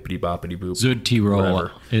whatever, bippity-boppity-boop. Südtirol.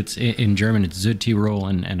 It's in German, it's Südtirol,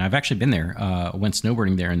 and I've actually been there. Went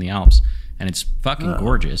snowboarding there in the Alps, and it's fucking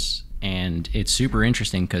gorgeous. And it's super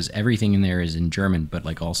interesting because everything in there is in German, but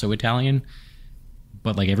like also Italian.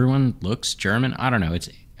 But like everyone looks German. I don't know.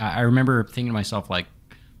 I remember thinking to myself like,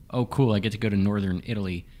 oh, cool, I get to go to northern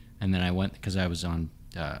Italy. And then I went because I was on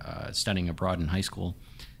studying abroad in high school,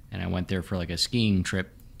 and I went there for like a skiing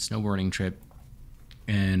trip, snowboarding trip.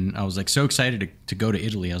 And I was like so excited to go to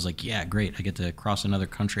Italy. I was like, yeah, great. I get to cross another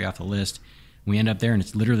country off the list. We end up there and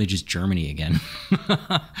it's literally just Germany again.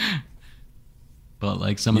 But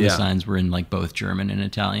like some of the signs were in like both German and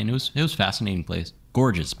Italian. It was a fascinating place.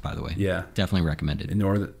 Gorgeous, by the way. Yeah, definitely recommended. In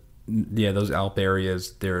those Alp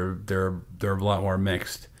areas, they're a lot more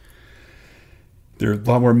mixed. They're a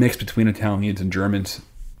lot more mixed between Italians and Germans.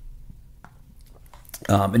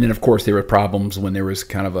 And then, of course, there were problems when there was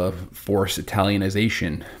kind of a forced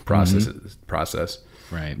Italianization process.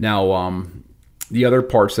 Right. Now, the other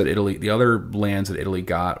lands that Italy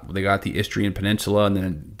got, they got the Istrian Peninsula and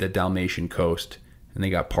then the Dalmatian coast, and they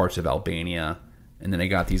got parts of Albania. And then they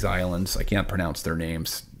got these islands. I can't pronounce their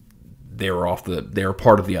names. They were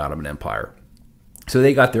part of the Ottoman Empire. So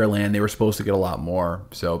they got their land. They were supposed to get a lot more.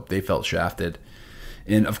 So they felt shafted.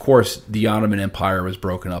 And of course, the Ottoman Empire was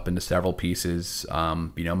broken up into several pieces.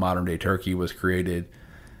 Modern day Turkey was created.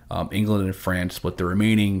 England and France split the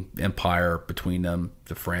remaining empire between them.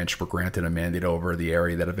 The French were granted a mandate over the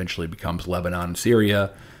area that eventually becomes Lebanon and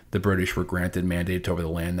Syria. The British were granted mandates over the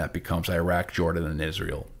land that becomes Iraq, Jordan, and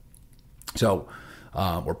Israel. So,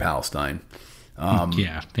 or Palestine.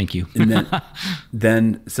 Yeah, thank you. And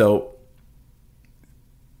then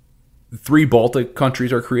 3 Baltic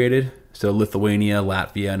countries are created. So Lithuania,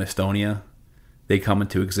 Latvia, and Estonia. They come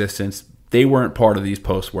into existence. They weren't part of these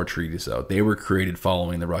post-war treaties, though. They were created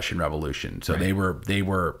following the Russian Revolution. So right.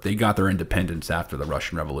 They got their independence after the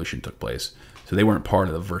Russian Revolution took place. So they weren't part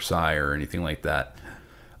of the Versailles or anything like that.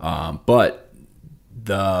 But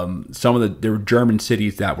there were German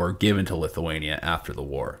cities that were given to Lithuania after the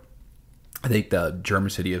war. I think the German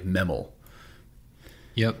city of Memel.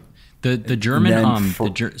 Yep. The German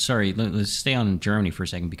let's stay on Germany for a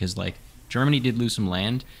second, because like Germany did lose some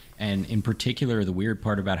land, and in particular the weird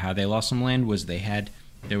part about how they lost some land was they had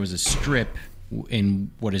there was a strip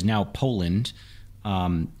in what is now Poland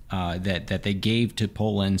that they gave to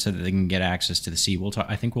Poland so that they can get access to the sea.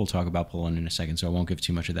 I think we'll talk about Poland in a second, so I won't give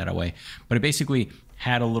too much of that away. But it basically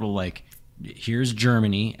had a little like, here's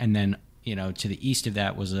Germany, and then to the east of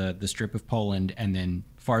that was the strip of Poland, and then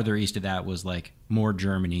farther east of that was like more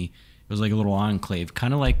Germany. It was like a little enclave,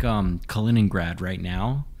 kind of like Kaliningrad right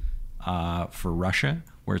now for Russia,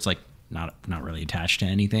 where it's like not really attached to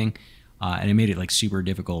anything, and it made it like super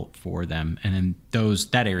difficult for them. And then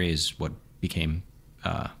that area is what became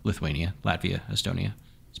Lithuania, Latvia, Estonia,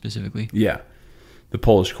 specifically. Yeah, the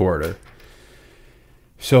Polish corridor.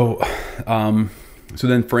 So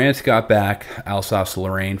then France got back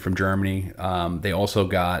Alsace-Lorraine from Germany. They also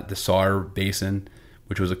got the Saar Basin,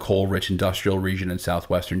 which was a coal-rich industrial region in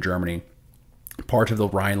southwestern Germany. Parts of the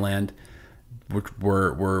Rhineland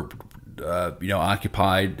were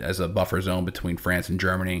occupied as a buffer zone between France and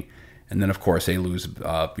Germany. And then, of course, they lose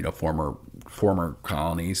former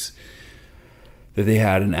colonies that they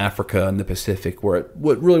had in Africa and the Pacific, where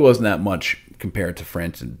what really wasn't that much compared to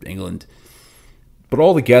France and England. But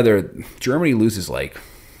altogether, Germany loses like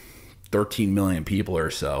 13 million people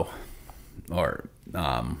or so, or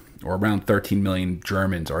around 13 million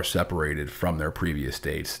Germans are separated from their previous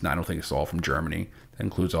states. And I don't think it's all from Germany. That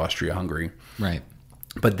includes Austria-Hungary. Right.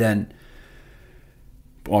 But then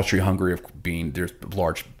Austria-Hungary there's a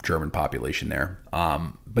large German population there.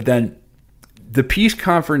 But then the peace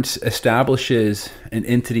conference establishes an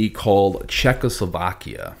entity called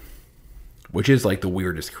Czechoslovakia, which is like the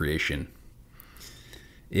weirdest creation.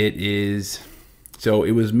 It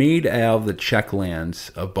was made out of the Czech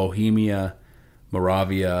lands of Bohemia,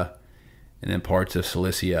 Moravia, and then parts of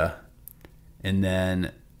Silesia, and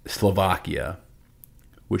then Slovakia,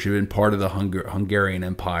 which had been part of the Hungarian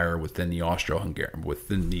Empire within the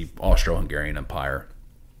Austro-Hungarian Empire.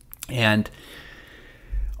 And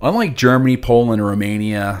unlike Germany, Poland, or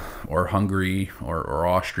Romania, or Hungary, or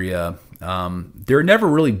Austria, there had never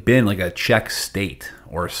really been like a Czech state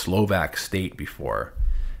or a Slovak state before.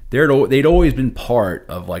 They'd always been part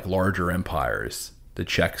of like larger empires, the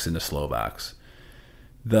Czechs and the Slovaks.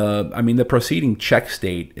 The preceding Czech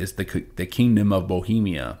state is the Kingdom of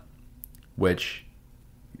Bohemia, which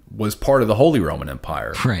was part of the Holy Roman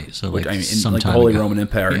Empire. Right. So like, the Holy Roman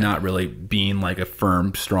Empire not really being like a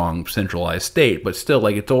firm, strong, centralized state, but still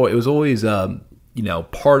like it was always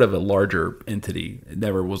part of a larger entity. It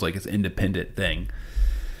never was like its independent thing.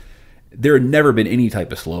 There had never been any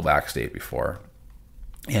type of Slovak state before.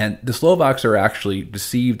 And the Slovaks are actually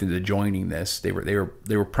deceived into joining this. They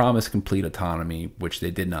were promised complete autonomy, which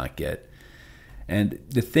they did not get. And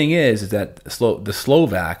the thing is that the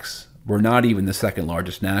Slovaks were not even the second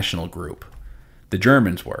largest national group. The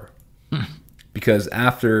Germans were, because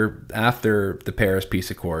after the Paris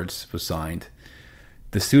Peace Accords was signed,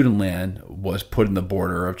 the Sudetenland was put in the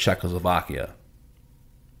border of Czechoslovakia,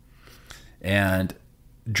 and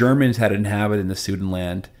Germans had inhabited the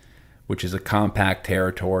Sudetenland, which is a compact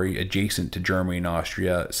territory adjacent to Germany and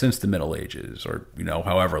Austria since the Middle Ages, or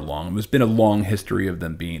however long. It's been a long history of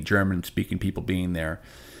them being German-speaking people being there.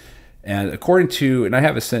 And according to, and I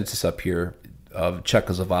have a census up here of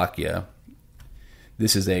Czechoslovakia.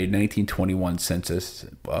 This is a 1921 census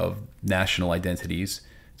of national identities.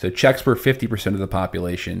 So Czechs were 50% of the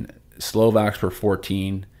population, Slovaks were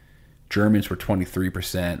 14%, Germans were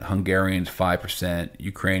 23%, Hungarians 5%,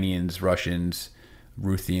 Ukrainians, Russians,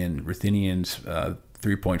 Ruthenians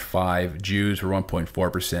 3.5%, Jews were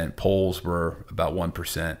 1.4%, Poles were about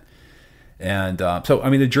 1%. And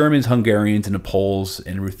the Germans, Hungarians, and the Poles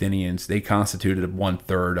and Ruthenians, they constituted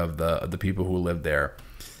 1/3 of the people who lived there,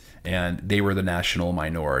 and they were the national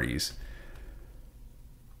minorities.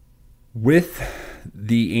 With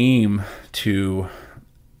the aim to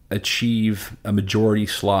achieve a majority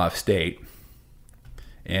Slav state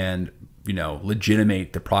and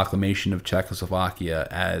legitimate the proclamation of Czechoslovakia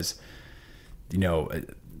as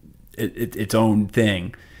its own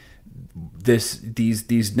thing,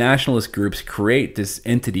 these nationalist groups create this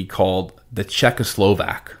entity called the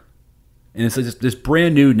Czechoslovak, and it's this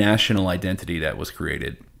brand new national identity that was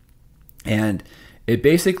created, and it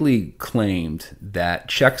basically claimed that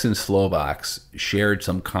Czechs and Slovaks shared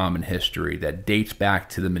some common history that dates back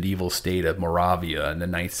to the medieval state of Moravia in the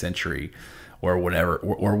 9th century, or whatever,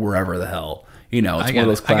 or wherever the hell. It's one of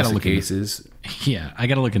those classic cases. Yeah, I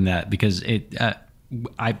got to look in that because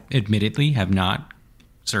I admittedly have not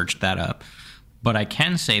searched that up, but I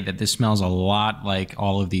can say that this smells a lot like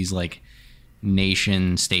all of these like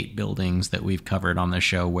nation state buildings that we've covered on the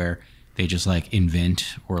show, where they just like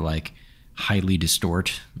invent or like highly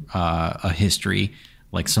distort a history,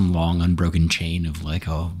 like some long unbroken chain of like,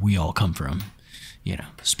 oh, we all come from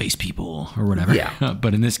space people or whatever. Yeah.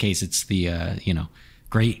 But in this case, it's the,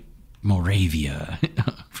 Great Moravia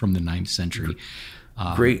from the 9th century.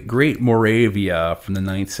 Great Moravia from the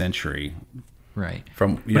 9th century. Right.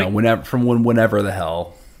 From, whenever the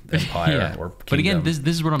hell empire or kingdom. But again, this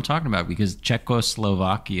is what I'm talking about, because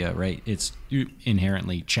Czechoslovakia, right? It's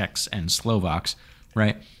inherently Czechs and Slovaks,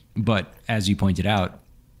 right? But as you pointed out,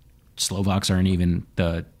 Slovaks aren't even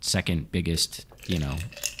the second biggest,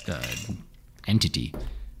 entity.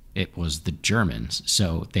 It was the Germans.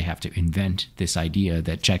 So they have to invent this idea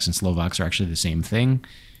that Czechs and Slovaks are actually the same thing.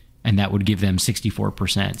 And that would give them 64%,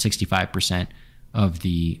 65% of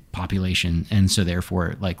the population. And so therefore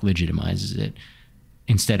it legitimizes it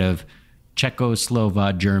instead of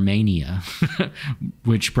Czechoslovak Germania,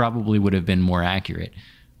 which probably would have been more accurate.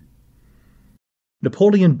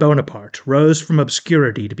 Napoleon Bonaparte rose from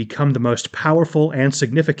obscurity to become the most powerful and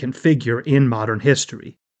significant figure in modern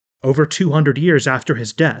history. Over 200 years after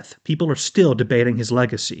his death, people are still debating his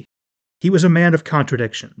legacy. He was a man of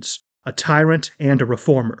contradictions, a tyrant and a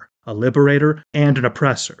reformer, a liberator and an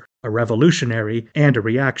oppressor, a revolutionary and a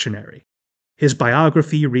reactionary. His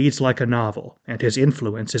biography reads like a novel, and his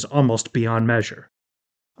influence is almost beyond measure.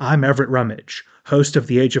 I'm Everett Rummage, host of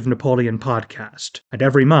the Age of Napoleon podcast, and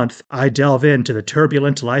every month I delve into the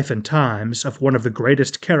turbulent life and times of one of the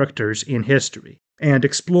greatest characters in history, and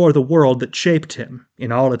explore the world that shaped him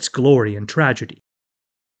in all its glory and tragedy.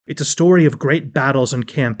 It's a story of great battles and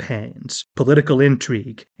campaigns, political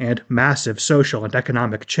intrigue, and massive social and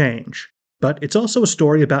economic change. But it's also a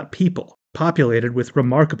story about people, populated with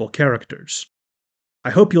remarkable characters. I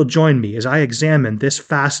hope you'll join me as I examine this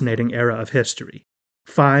fascinating era of history.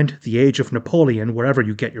 Find The Age of Napoleon wherever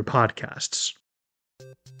you get your podcasts.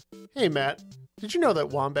 Hey Matt, did you know that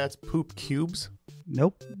wombats poop cubes?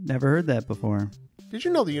 Nope, never heard that before. Did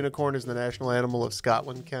you know the unicorn is the national animal of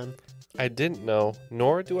Scotland, Ken? I didn't know,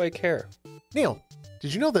 nor do I care. Neil,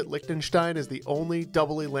 did you know that Liechtenstein is the only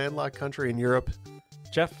doubly landlocked country in Europe?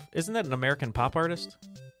 Jeff, isn't that an American pop artist?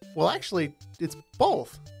 Well, actually, it's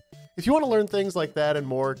both. If you want to learn things like that and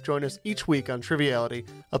more, join us each week on Triviality,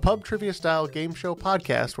 a pub trivia-style game show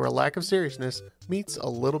podcast where a lack of seriousness meets a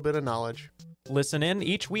little bit of knowledge. Listen in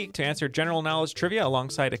each week to answer general knowledge trivia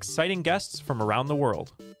alongside exciting guests from around the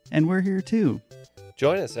world. And we're here too.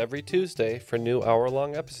 Join us every Tuesday for new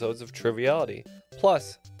hour-long episodes of Triviality,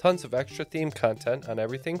 plus tons of extra theme content on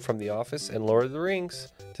everything from The Office and Lord of the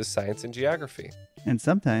Rings to science and geography. And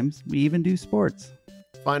sometimes we even do sports.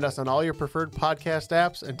 Find us on all your preferred podcast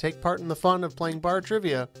apps and take part in the fun of playing bar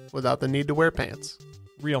trivia without the need to wear pants.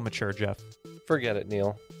 Real mature, Jeff. Forget it,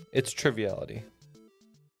 Neil. It's Triviality.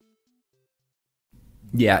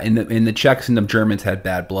 Yeah, and the Czechs and the Germans had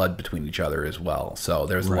bad blood between each other as well. So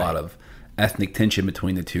there's a lot of ethnic tension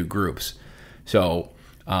between the two groups. So,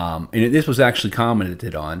 and this was actually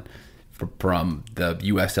commented on from the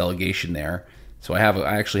U.S. delegation there. So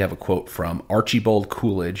I actually have a quote from Archibald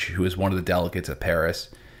Coolidge, who is one of the delegates at Paris,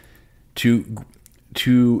 to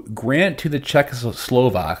grant to the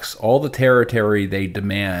Czechoslovaks all the territory they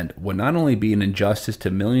demand would not only be an injustice to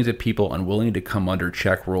millions of people unwilling to come under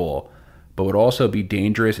Czech rule, but would also be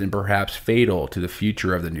dangerous and perhaps fatal to the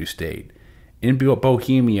future of the new state. In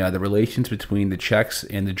Bohemia, the relations between the Czechs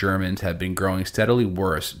and the Germans have been growing steadily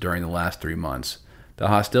worse during the last 3 months. The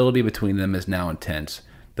hostility between them is now intense.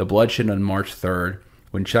 The bloodshed on March 3rd,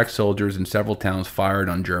 when Czech soldiers in several towns fired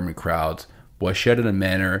on German crowds, was shed in a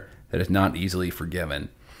manner that is not easily forgiven.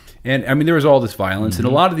 And, I mean, there was all this violence, and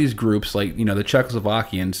a lot of these groups, like, the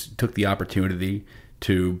Czechoslovakians took the opportunity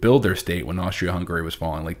to build their state when Austria-Hungary was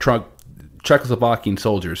falling. Like, Czechoslovakian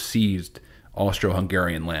soldiers seized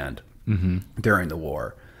Austro-Hungarian land during the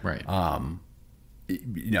war. Right.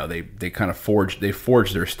 They kind of forged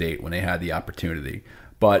their state when they had the opportunity.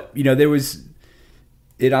 But,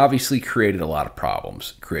 it obviously created a lot of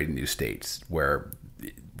problems creating new states where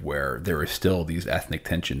there were still these ethnic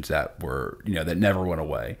tensions that were, that never went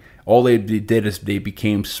away. All they did is they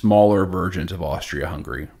became smaller versions of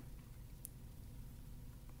Austria-Hungary.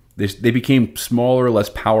 They became smaller,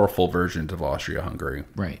 less powerful versions of Austria-Hungary.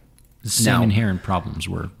 Right. The same inherent problems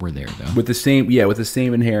were there, though. With the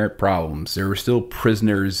same inherent problems, there were still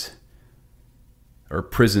prisoners or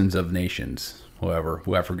prisons of nations. I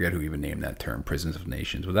forget who even named that term, prisons of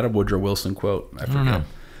nations. Was that a Woodrow Wilson quote? I don't know.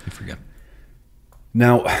 I forget.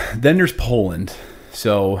 Now, then there's Poland.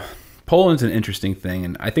 So Poland's an interesting thing,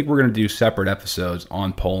 and I think we're going to do separate episodes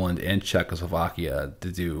on Poland and Czechoslovakia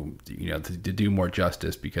to do more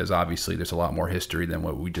justice, because obviously there's a lot more history than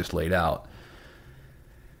what we just laid out.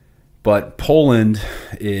 But Poland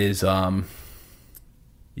is, Poland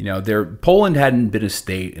hadn't been a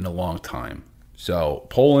state in a long time. So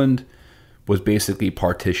Poland was basically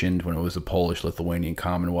partitioned when it was the Polish-Lithuanian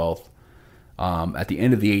Commonwealth. At the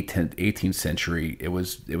end of the 18th century, it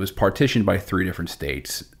was partitioned by 3 different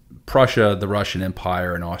states: Prussia, the Russian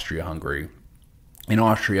Empire, and Austria-Hungary. In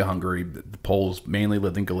Austria-Hungary, the Poles mainly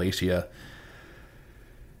lived in Galicia.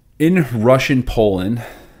 In Russian Poland,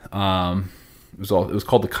 it was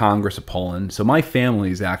called the Congress of Poland. So my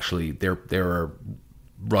family is actually they're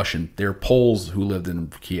Russian. They're Poles who lived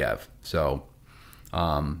in Kiev. So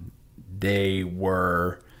they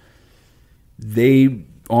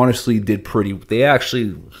honestly did pretty. They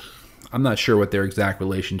actually, I'm not sure what their exact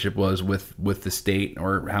relationship was with the state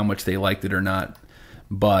or how much they liked it or not,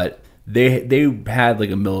 but they had like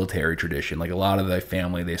a military tradition. Like a lot of their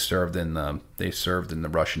family, they served in the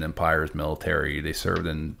Russian Empire's military. They served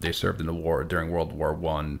in the war during World War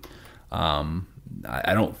I.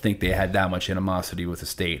 I don't think they had that much animosity with the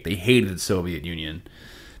state. They hated the Soviet Union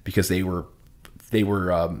because they were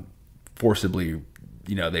forcibly,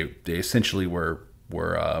 they essentially were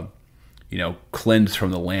cleansed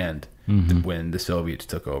from the land when the Soviets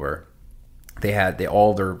took over.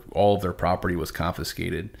 All of their property was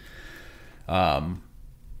confiscated. So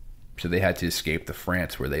they had to escape to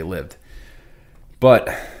France where they lived. But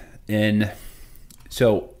in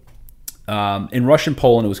Russian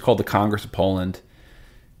Poland, it was called the Congress of Poland.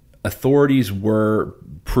 Authorities were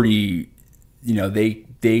pretty,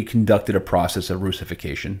 they conducted a process of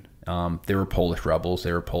Russification. They were Polish rebels.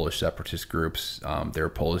 They were Polish separatist groups. They were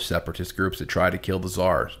Polish separatist groups that tried to kill the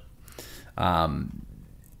Tsars.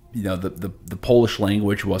 The Polish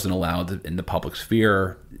language wasn't allowed in the public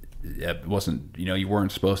sphere. It wasn't, you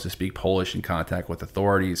weren't supposed to speak Polish in contact with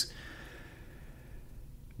authorities.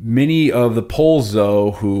 Many of the Poles,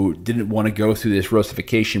 though, who didn't want to go through this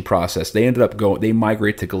Russification process, they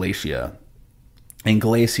migrate to Galicia. And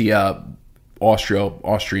Galicia,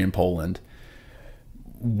 Austrian Poland,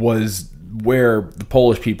 was where the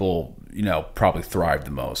Polish people, probably thrived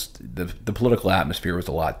the most. The political atmosphere was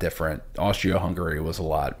a lot different. Austria-Hungary was a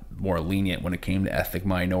lot more lenient when it came to ethnic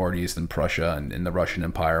minorities than Prussia and the Russian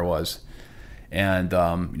Empire was. And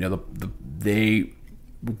the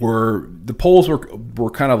Poles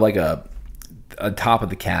were kind of like a top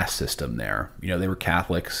of the caste system there. They were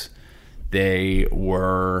Catholics. They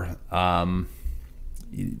were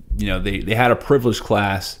they had a privileged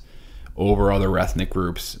class over other ethnic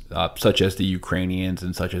groups, such as the Ukrainians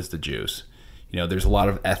and such as the Jews. There's a lot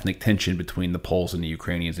of ethnic tension between the Poles and the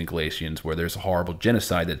Ukrainians and Galicians, where there's a horrible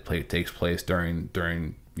genocide that takes place during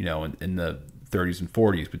in the 30s and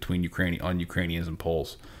 40s between Ukrainians and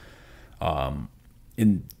Poles.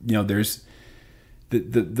 There's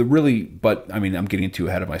the really, but I mean, I'm getting too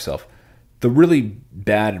ahead of myself. The really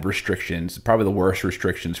bad restrictions, probably the worst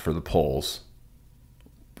restrictions for the Poles,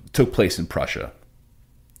 took place in Prussia,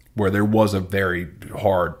 where there was a very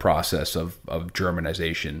hard process of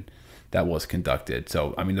Germanization that was conducted.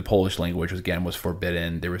 So, I mean, the Polish language was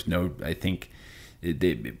forbidden. There was no, I think,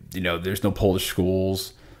 there's no Polish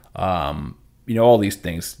schools. All these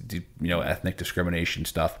things, ethnic discrimination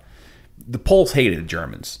stuff. The Poles hated the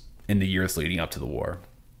Germans in the years leading up to the war.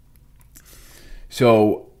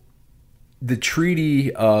 So, the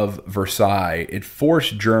Treaty of Versailles, it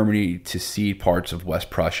forced Germany to cede parts of West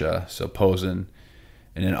Prussia, so Posen,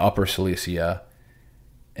 and in Upper Silesia,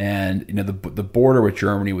 and the border with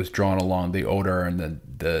Germany was drawn along the Oder and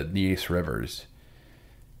the Neisse rivers.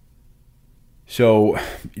 So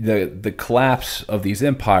the collapse of these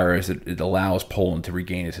empires, it allows Poland to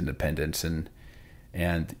regain its independence, and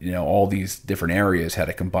all these different areas had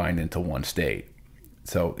to combine into one state.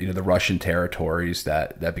 So the Russian territories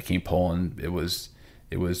that became Poland, it was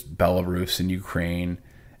Belarus and Ukraine,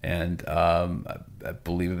 and I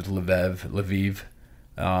believe it was Lviv.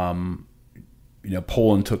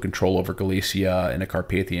 Poland took control over Galicia and the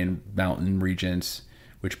Carpathian mountain regions,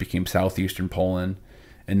 which became southeastern Poland.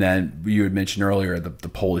 And then you had mentioned earlier the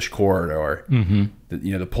Polish corridor.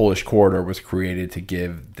 Mm-hmm. The Polish corridor was created to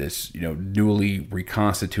give this newly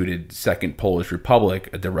reconstituted Second Polish Republic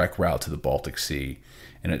a direct route to the Baltic Sea,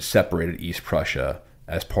 and it separated East Prussia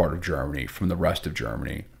as part of Germany from the rest of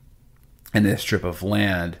Germany. And this strip of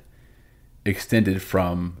land extended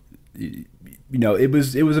from, it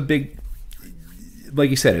was a big, like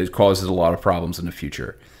you said, it causes a lot of problems in the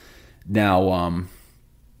future. Now,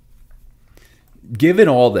 given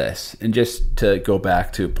all this, and just to go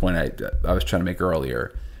back to a point I was trying to make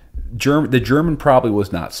earlier, the German problem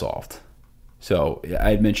was not solved. So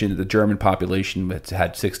I had mentioned that the German population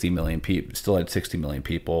had 60 million people, still had 60 million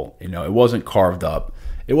people. It wasn't carved up.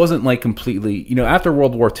 It wasn't like completely, after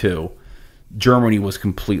World War II, Germany was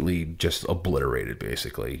completely just obliterated,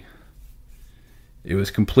 basically. It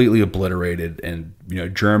was completely obliterated, and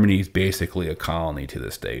Germany is basically a colony to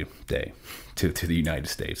this day to the United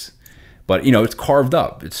States. But it's carved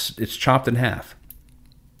up. It's chopped in half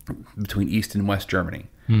between East and West Germany.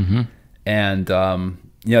 Mm-hmm. And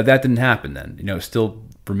that didn't happen then. It still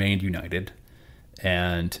remained united,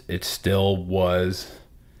 and it still was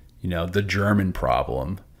the German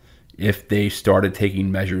problem. If they started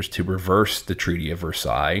taking measures to reverse the Treaty of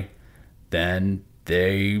Versailles, then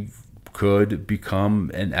they could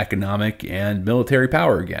become an economic and military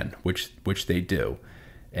power again, which they do.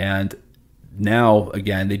 And now,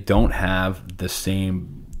 again, they don't have the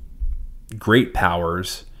same great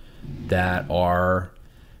powers that are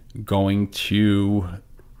going to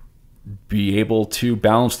be able to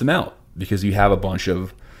balance them out, because you have a bunch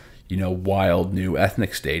of, wild new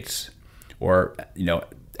ethnic states, or,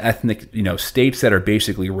 ethnic, states that are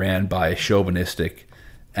basically ran by a chauvinistic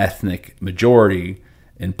ethnic majority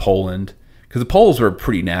in Poland, because the Poles were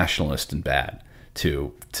pretty nationalist and bad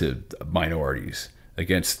to minorities.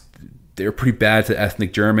 They're pretty bad to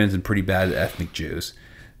ethnic Germans and pretty bad to ethnic Jews.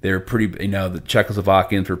 They're pretty, the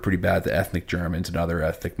Czechoslovakians were pretty bad to ethnic Germans and other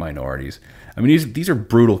ethnic minorities. I mean, these are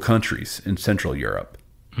brutal countries in Central Europe.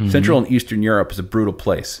 Mm-hmm. Central and Eastern Europe is a brutal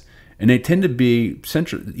place, and they tend to be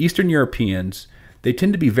Eastern Europeans. They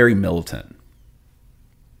tend to be very militant.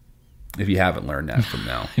 If you haven't learned that from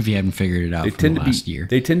now. If you haven't figured it out from the last year.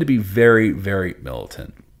 They tend to be very, very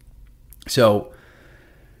militant. So,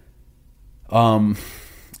 and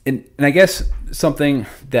I guess something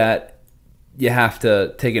that you have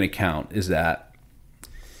to take into account is that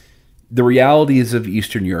the realities of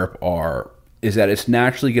Eastern Europe is that it's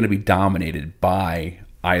naturally going to be dominated by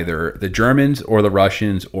either the Germans or the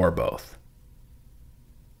Russians or both.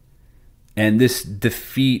 And this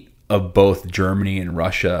defeat of both Germany and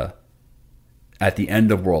Russia at the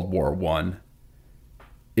end of World War I,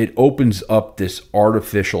 it opens up this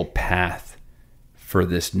artificial path for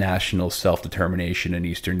this national self-determination in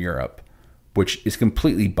Eastern Europe, which is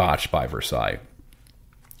completely botched by Versailles.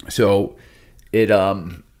 So it,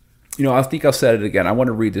 I think I'll say it again. I want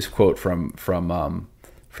to read this quote from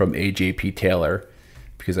A.J.P. Taylor,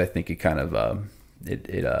 because I think it kind of it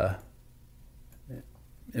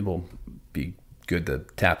will be good to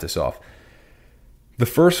tap this off. The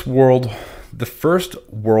First World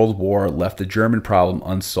War left the German problem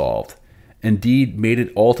unsolved, indeed made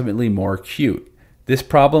it ultimately more acute. This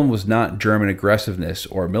problem was not German aggressiveness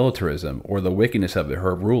or militarism or the wickedness of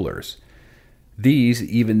her rulers. These,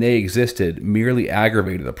 even they existed, merely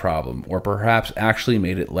aggravated the problem, or perhaps actually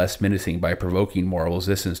made it less menacing by provoking more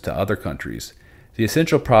resistance to other countries. The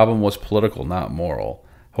essential problem was political, not moral.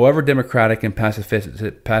 However democratic and Pacific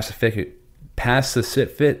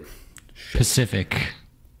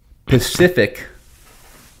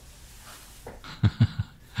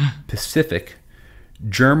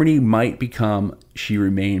Germany might become, she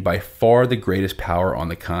remained by far the greatest power on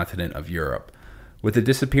the continent of Europe. With the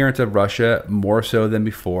disappearance of Russia, more so than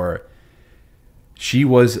before, she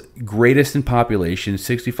was greatest in population,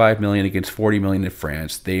 65 million against 40 million in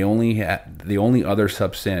France, the only other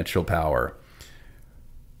substantial power.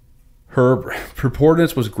 Her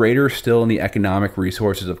preponderance was greater still in the economic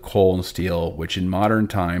resources of coal and steel, which in modern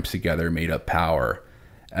times together made up power.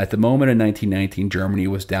 At the moment in 1919, Germany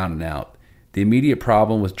was down and out. The immediate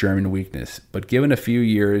problem was German weakness, but given a few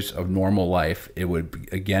years of normal life, it would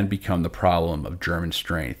again become the problem of German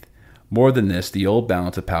strength. More than this, the old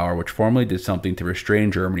balance of power, which formerly did something to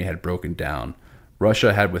restrain Germany, had broken down.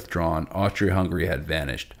 Russia had withdrawn, Austria-Hungary had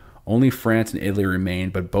vanished. Only France and Italy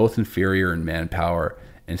remained, but both inferior in manpower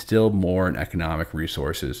and still more in economic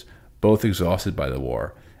resources, both exhausted by the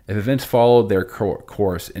war. If events followed their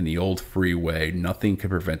course in the old free way, nothing could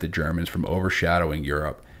prevent the Germans from overshadowing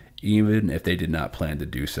Europe, even if they did not plan to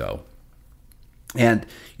do so. And,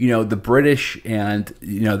 the British, and,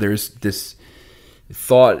 there's this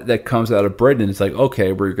thought that comes out of Britain. It's like,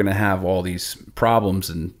 okay, we're going to have all these problems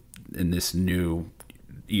in this new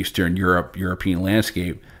Eastern European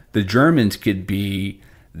landscape. The Germans could be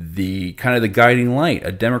the kind of the guiding light.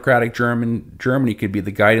 A democratic Germany could be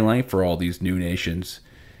the guiding light for all these new nations,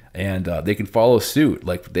 and they can follow suit.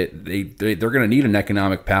 Like they're going to need an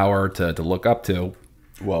economic power to look up to.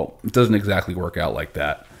 Well, it doesn't exactly work out like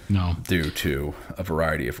that. No, due to a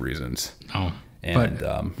variety of reasons. Oh, and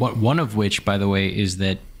but one of which, by the way, is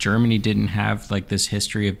that Germany didn't have like this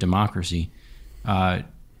history of democracy,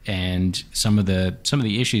 and some of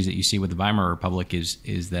the issues that you see with the Weimar Republic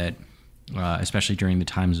is that, especially during the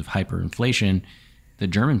times of hyperinflation, the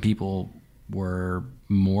German people were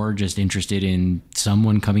more just interested in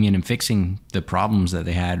someone coming in and fixing the problems that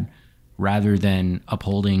they had, rather than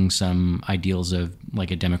upholding some ideals of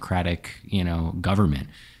like a democratic, government.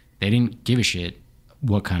 They didn't give a shit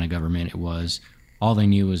what kind of government it was. All they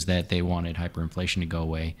knew was that they wanted hyperinflation to go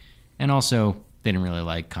away. And also, they didn't really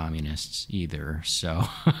like communists either. So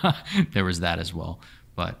there was that as well.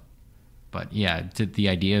 But yeah, the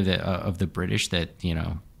idea of the British that,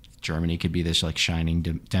 Germany could be this like shining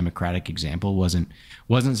democratic example wasn't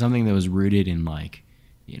something that was rooted in like,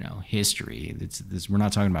 history. We're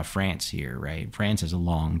not talking about France here, right? France has a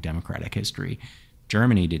long democratic history.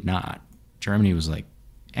 Germany did not. Germany was like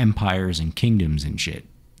empires and kingdoms and shit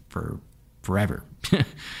for forever. They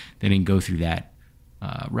didn't go through that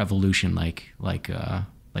revolution like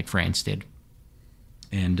France did.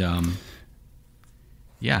 And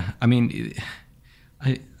yeah, I mean,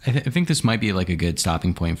 I think this might be like a good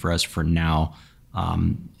stopping point for us for now.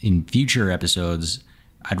 In future episodes,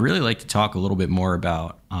 I'd really like to talk a little bit more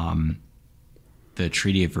about the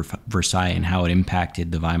Treaty of Versailles and how it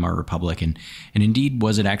impacted the Weimar Republic. And indeed,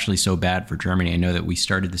 was it actually so bad for Germany? I know that we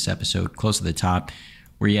started this episode close to the top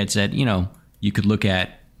where you had said, you could look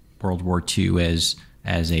at World War II as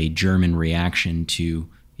a German reaction to,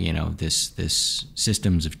 this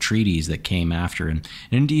systems of treaties that came after. And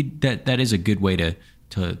indeed, that is a good way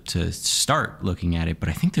to start looking at it. But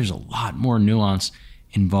I think there's a lot more nuance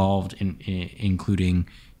involved including,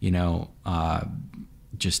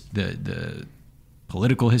 just the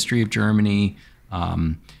political history of Germany,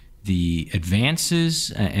 the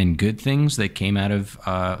advances and good things that came out of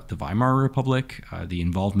the Weimar Republic, the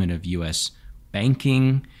involvement of U.S.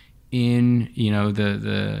 banking in,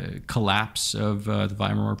 the collapse of the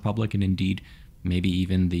Weimar Republic, and indeed maybe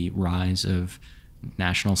even the rise of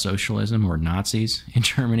National Socialism or Nazis in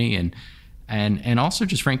Germany, and also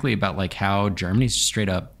just frankly about like how Germany straight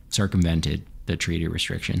up circumvented the treaty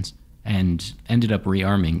restrictions and ended up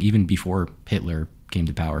rearming even before Hitler came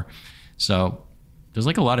to power. So there's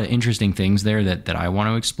like a lot of interesting things there that I want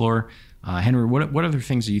to explore. Henry, what other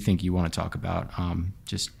things do you think you want to talk about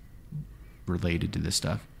just related to this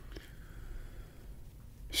stuff?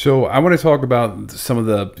 So I want to talk about some of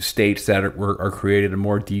the states that are created in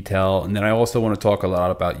more detail, and then I also want to talk a lot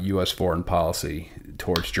about U.S. foreign policy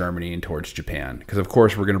towards Germany and towards Japan, because of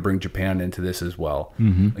course we're going to bring Japan into this as well.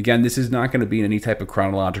 Mm-hmm. Again, this is not going to be in any type of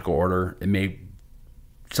chronological order.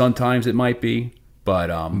 Sometimes it might be, but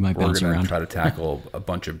we're going to try to tackle a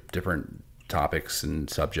bunch of different topics and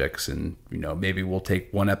subjects, and maybe we'll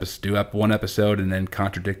take one episode and then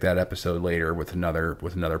contradict that episode later with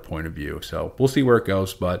another point of view. So we'll see where it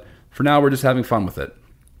goes, but for now we're just having fun with it.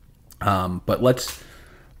 But let's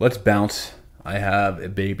bounce. I have a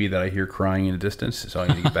baby that I hear crying in the distance, so I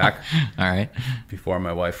need to get back. All right, before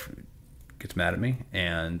my wife gets mad at me,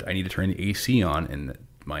 and I need to turn the AC on in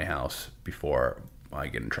my house before I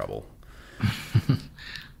get in trouble.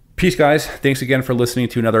 Peace, guys. Thanks again for listening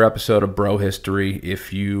to another episode of Bro History.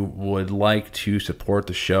 If you would like to support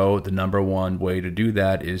the show, the number one way to do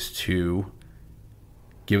that is to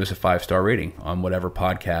give us a 5-star rating on whatever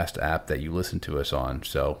podcast app that you listen to us on.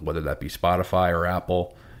 So whether that be Spotify or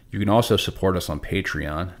Apple. You can also support us on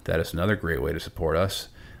Patreon. That is another great way to support us.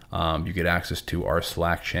 You get access to our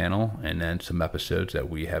Slack channel and then some episodes that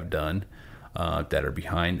we have done that are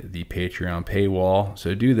behind the Patreon paywall.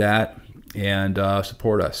 So do that and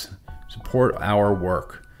support us. Support our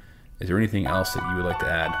work. Is there anything else that you would like to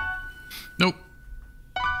add? Nope.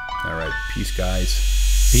 All right. Peace,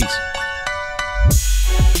 guys. Peace.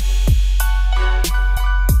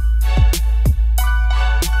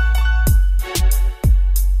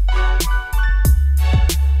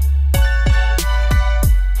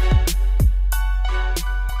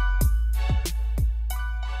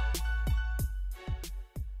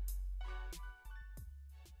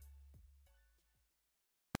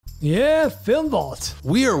 Yeah, Film Vault.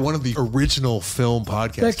 We are one of the original film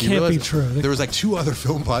podcasts. That can't be true. There was like 2 other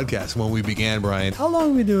film podcasts when we began, Brian. How long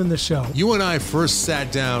have we doing this show? You and I first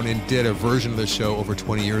sat down and did a version of the show over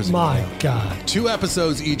 20 years ago. My God. 2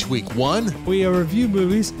 episodes each week. One, we review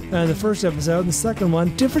movies, and the first episode, and the second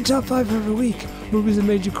one, different top 5 every week. Movies that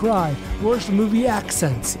made you cry. Worst movie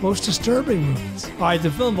accents. Most disturbing movies. All right,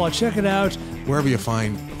 the Film Vault. Check it out. Wherever you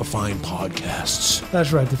find podcasts.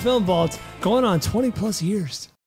 That's right, the Film Vault. Going on 20 plus years.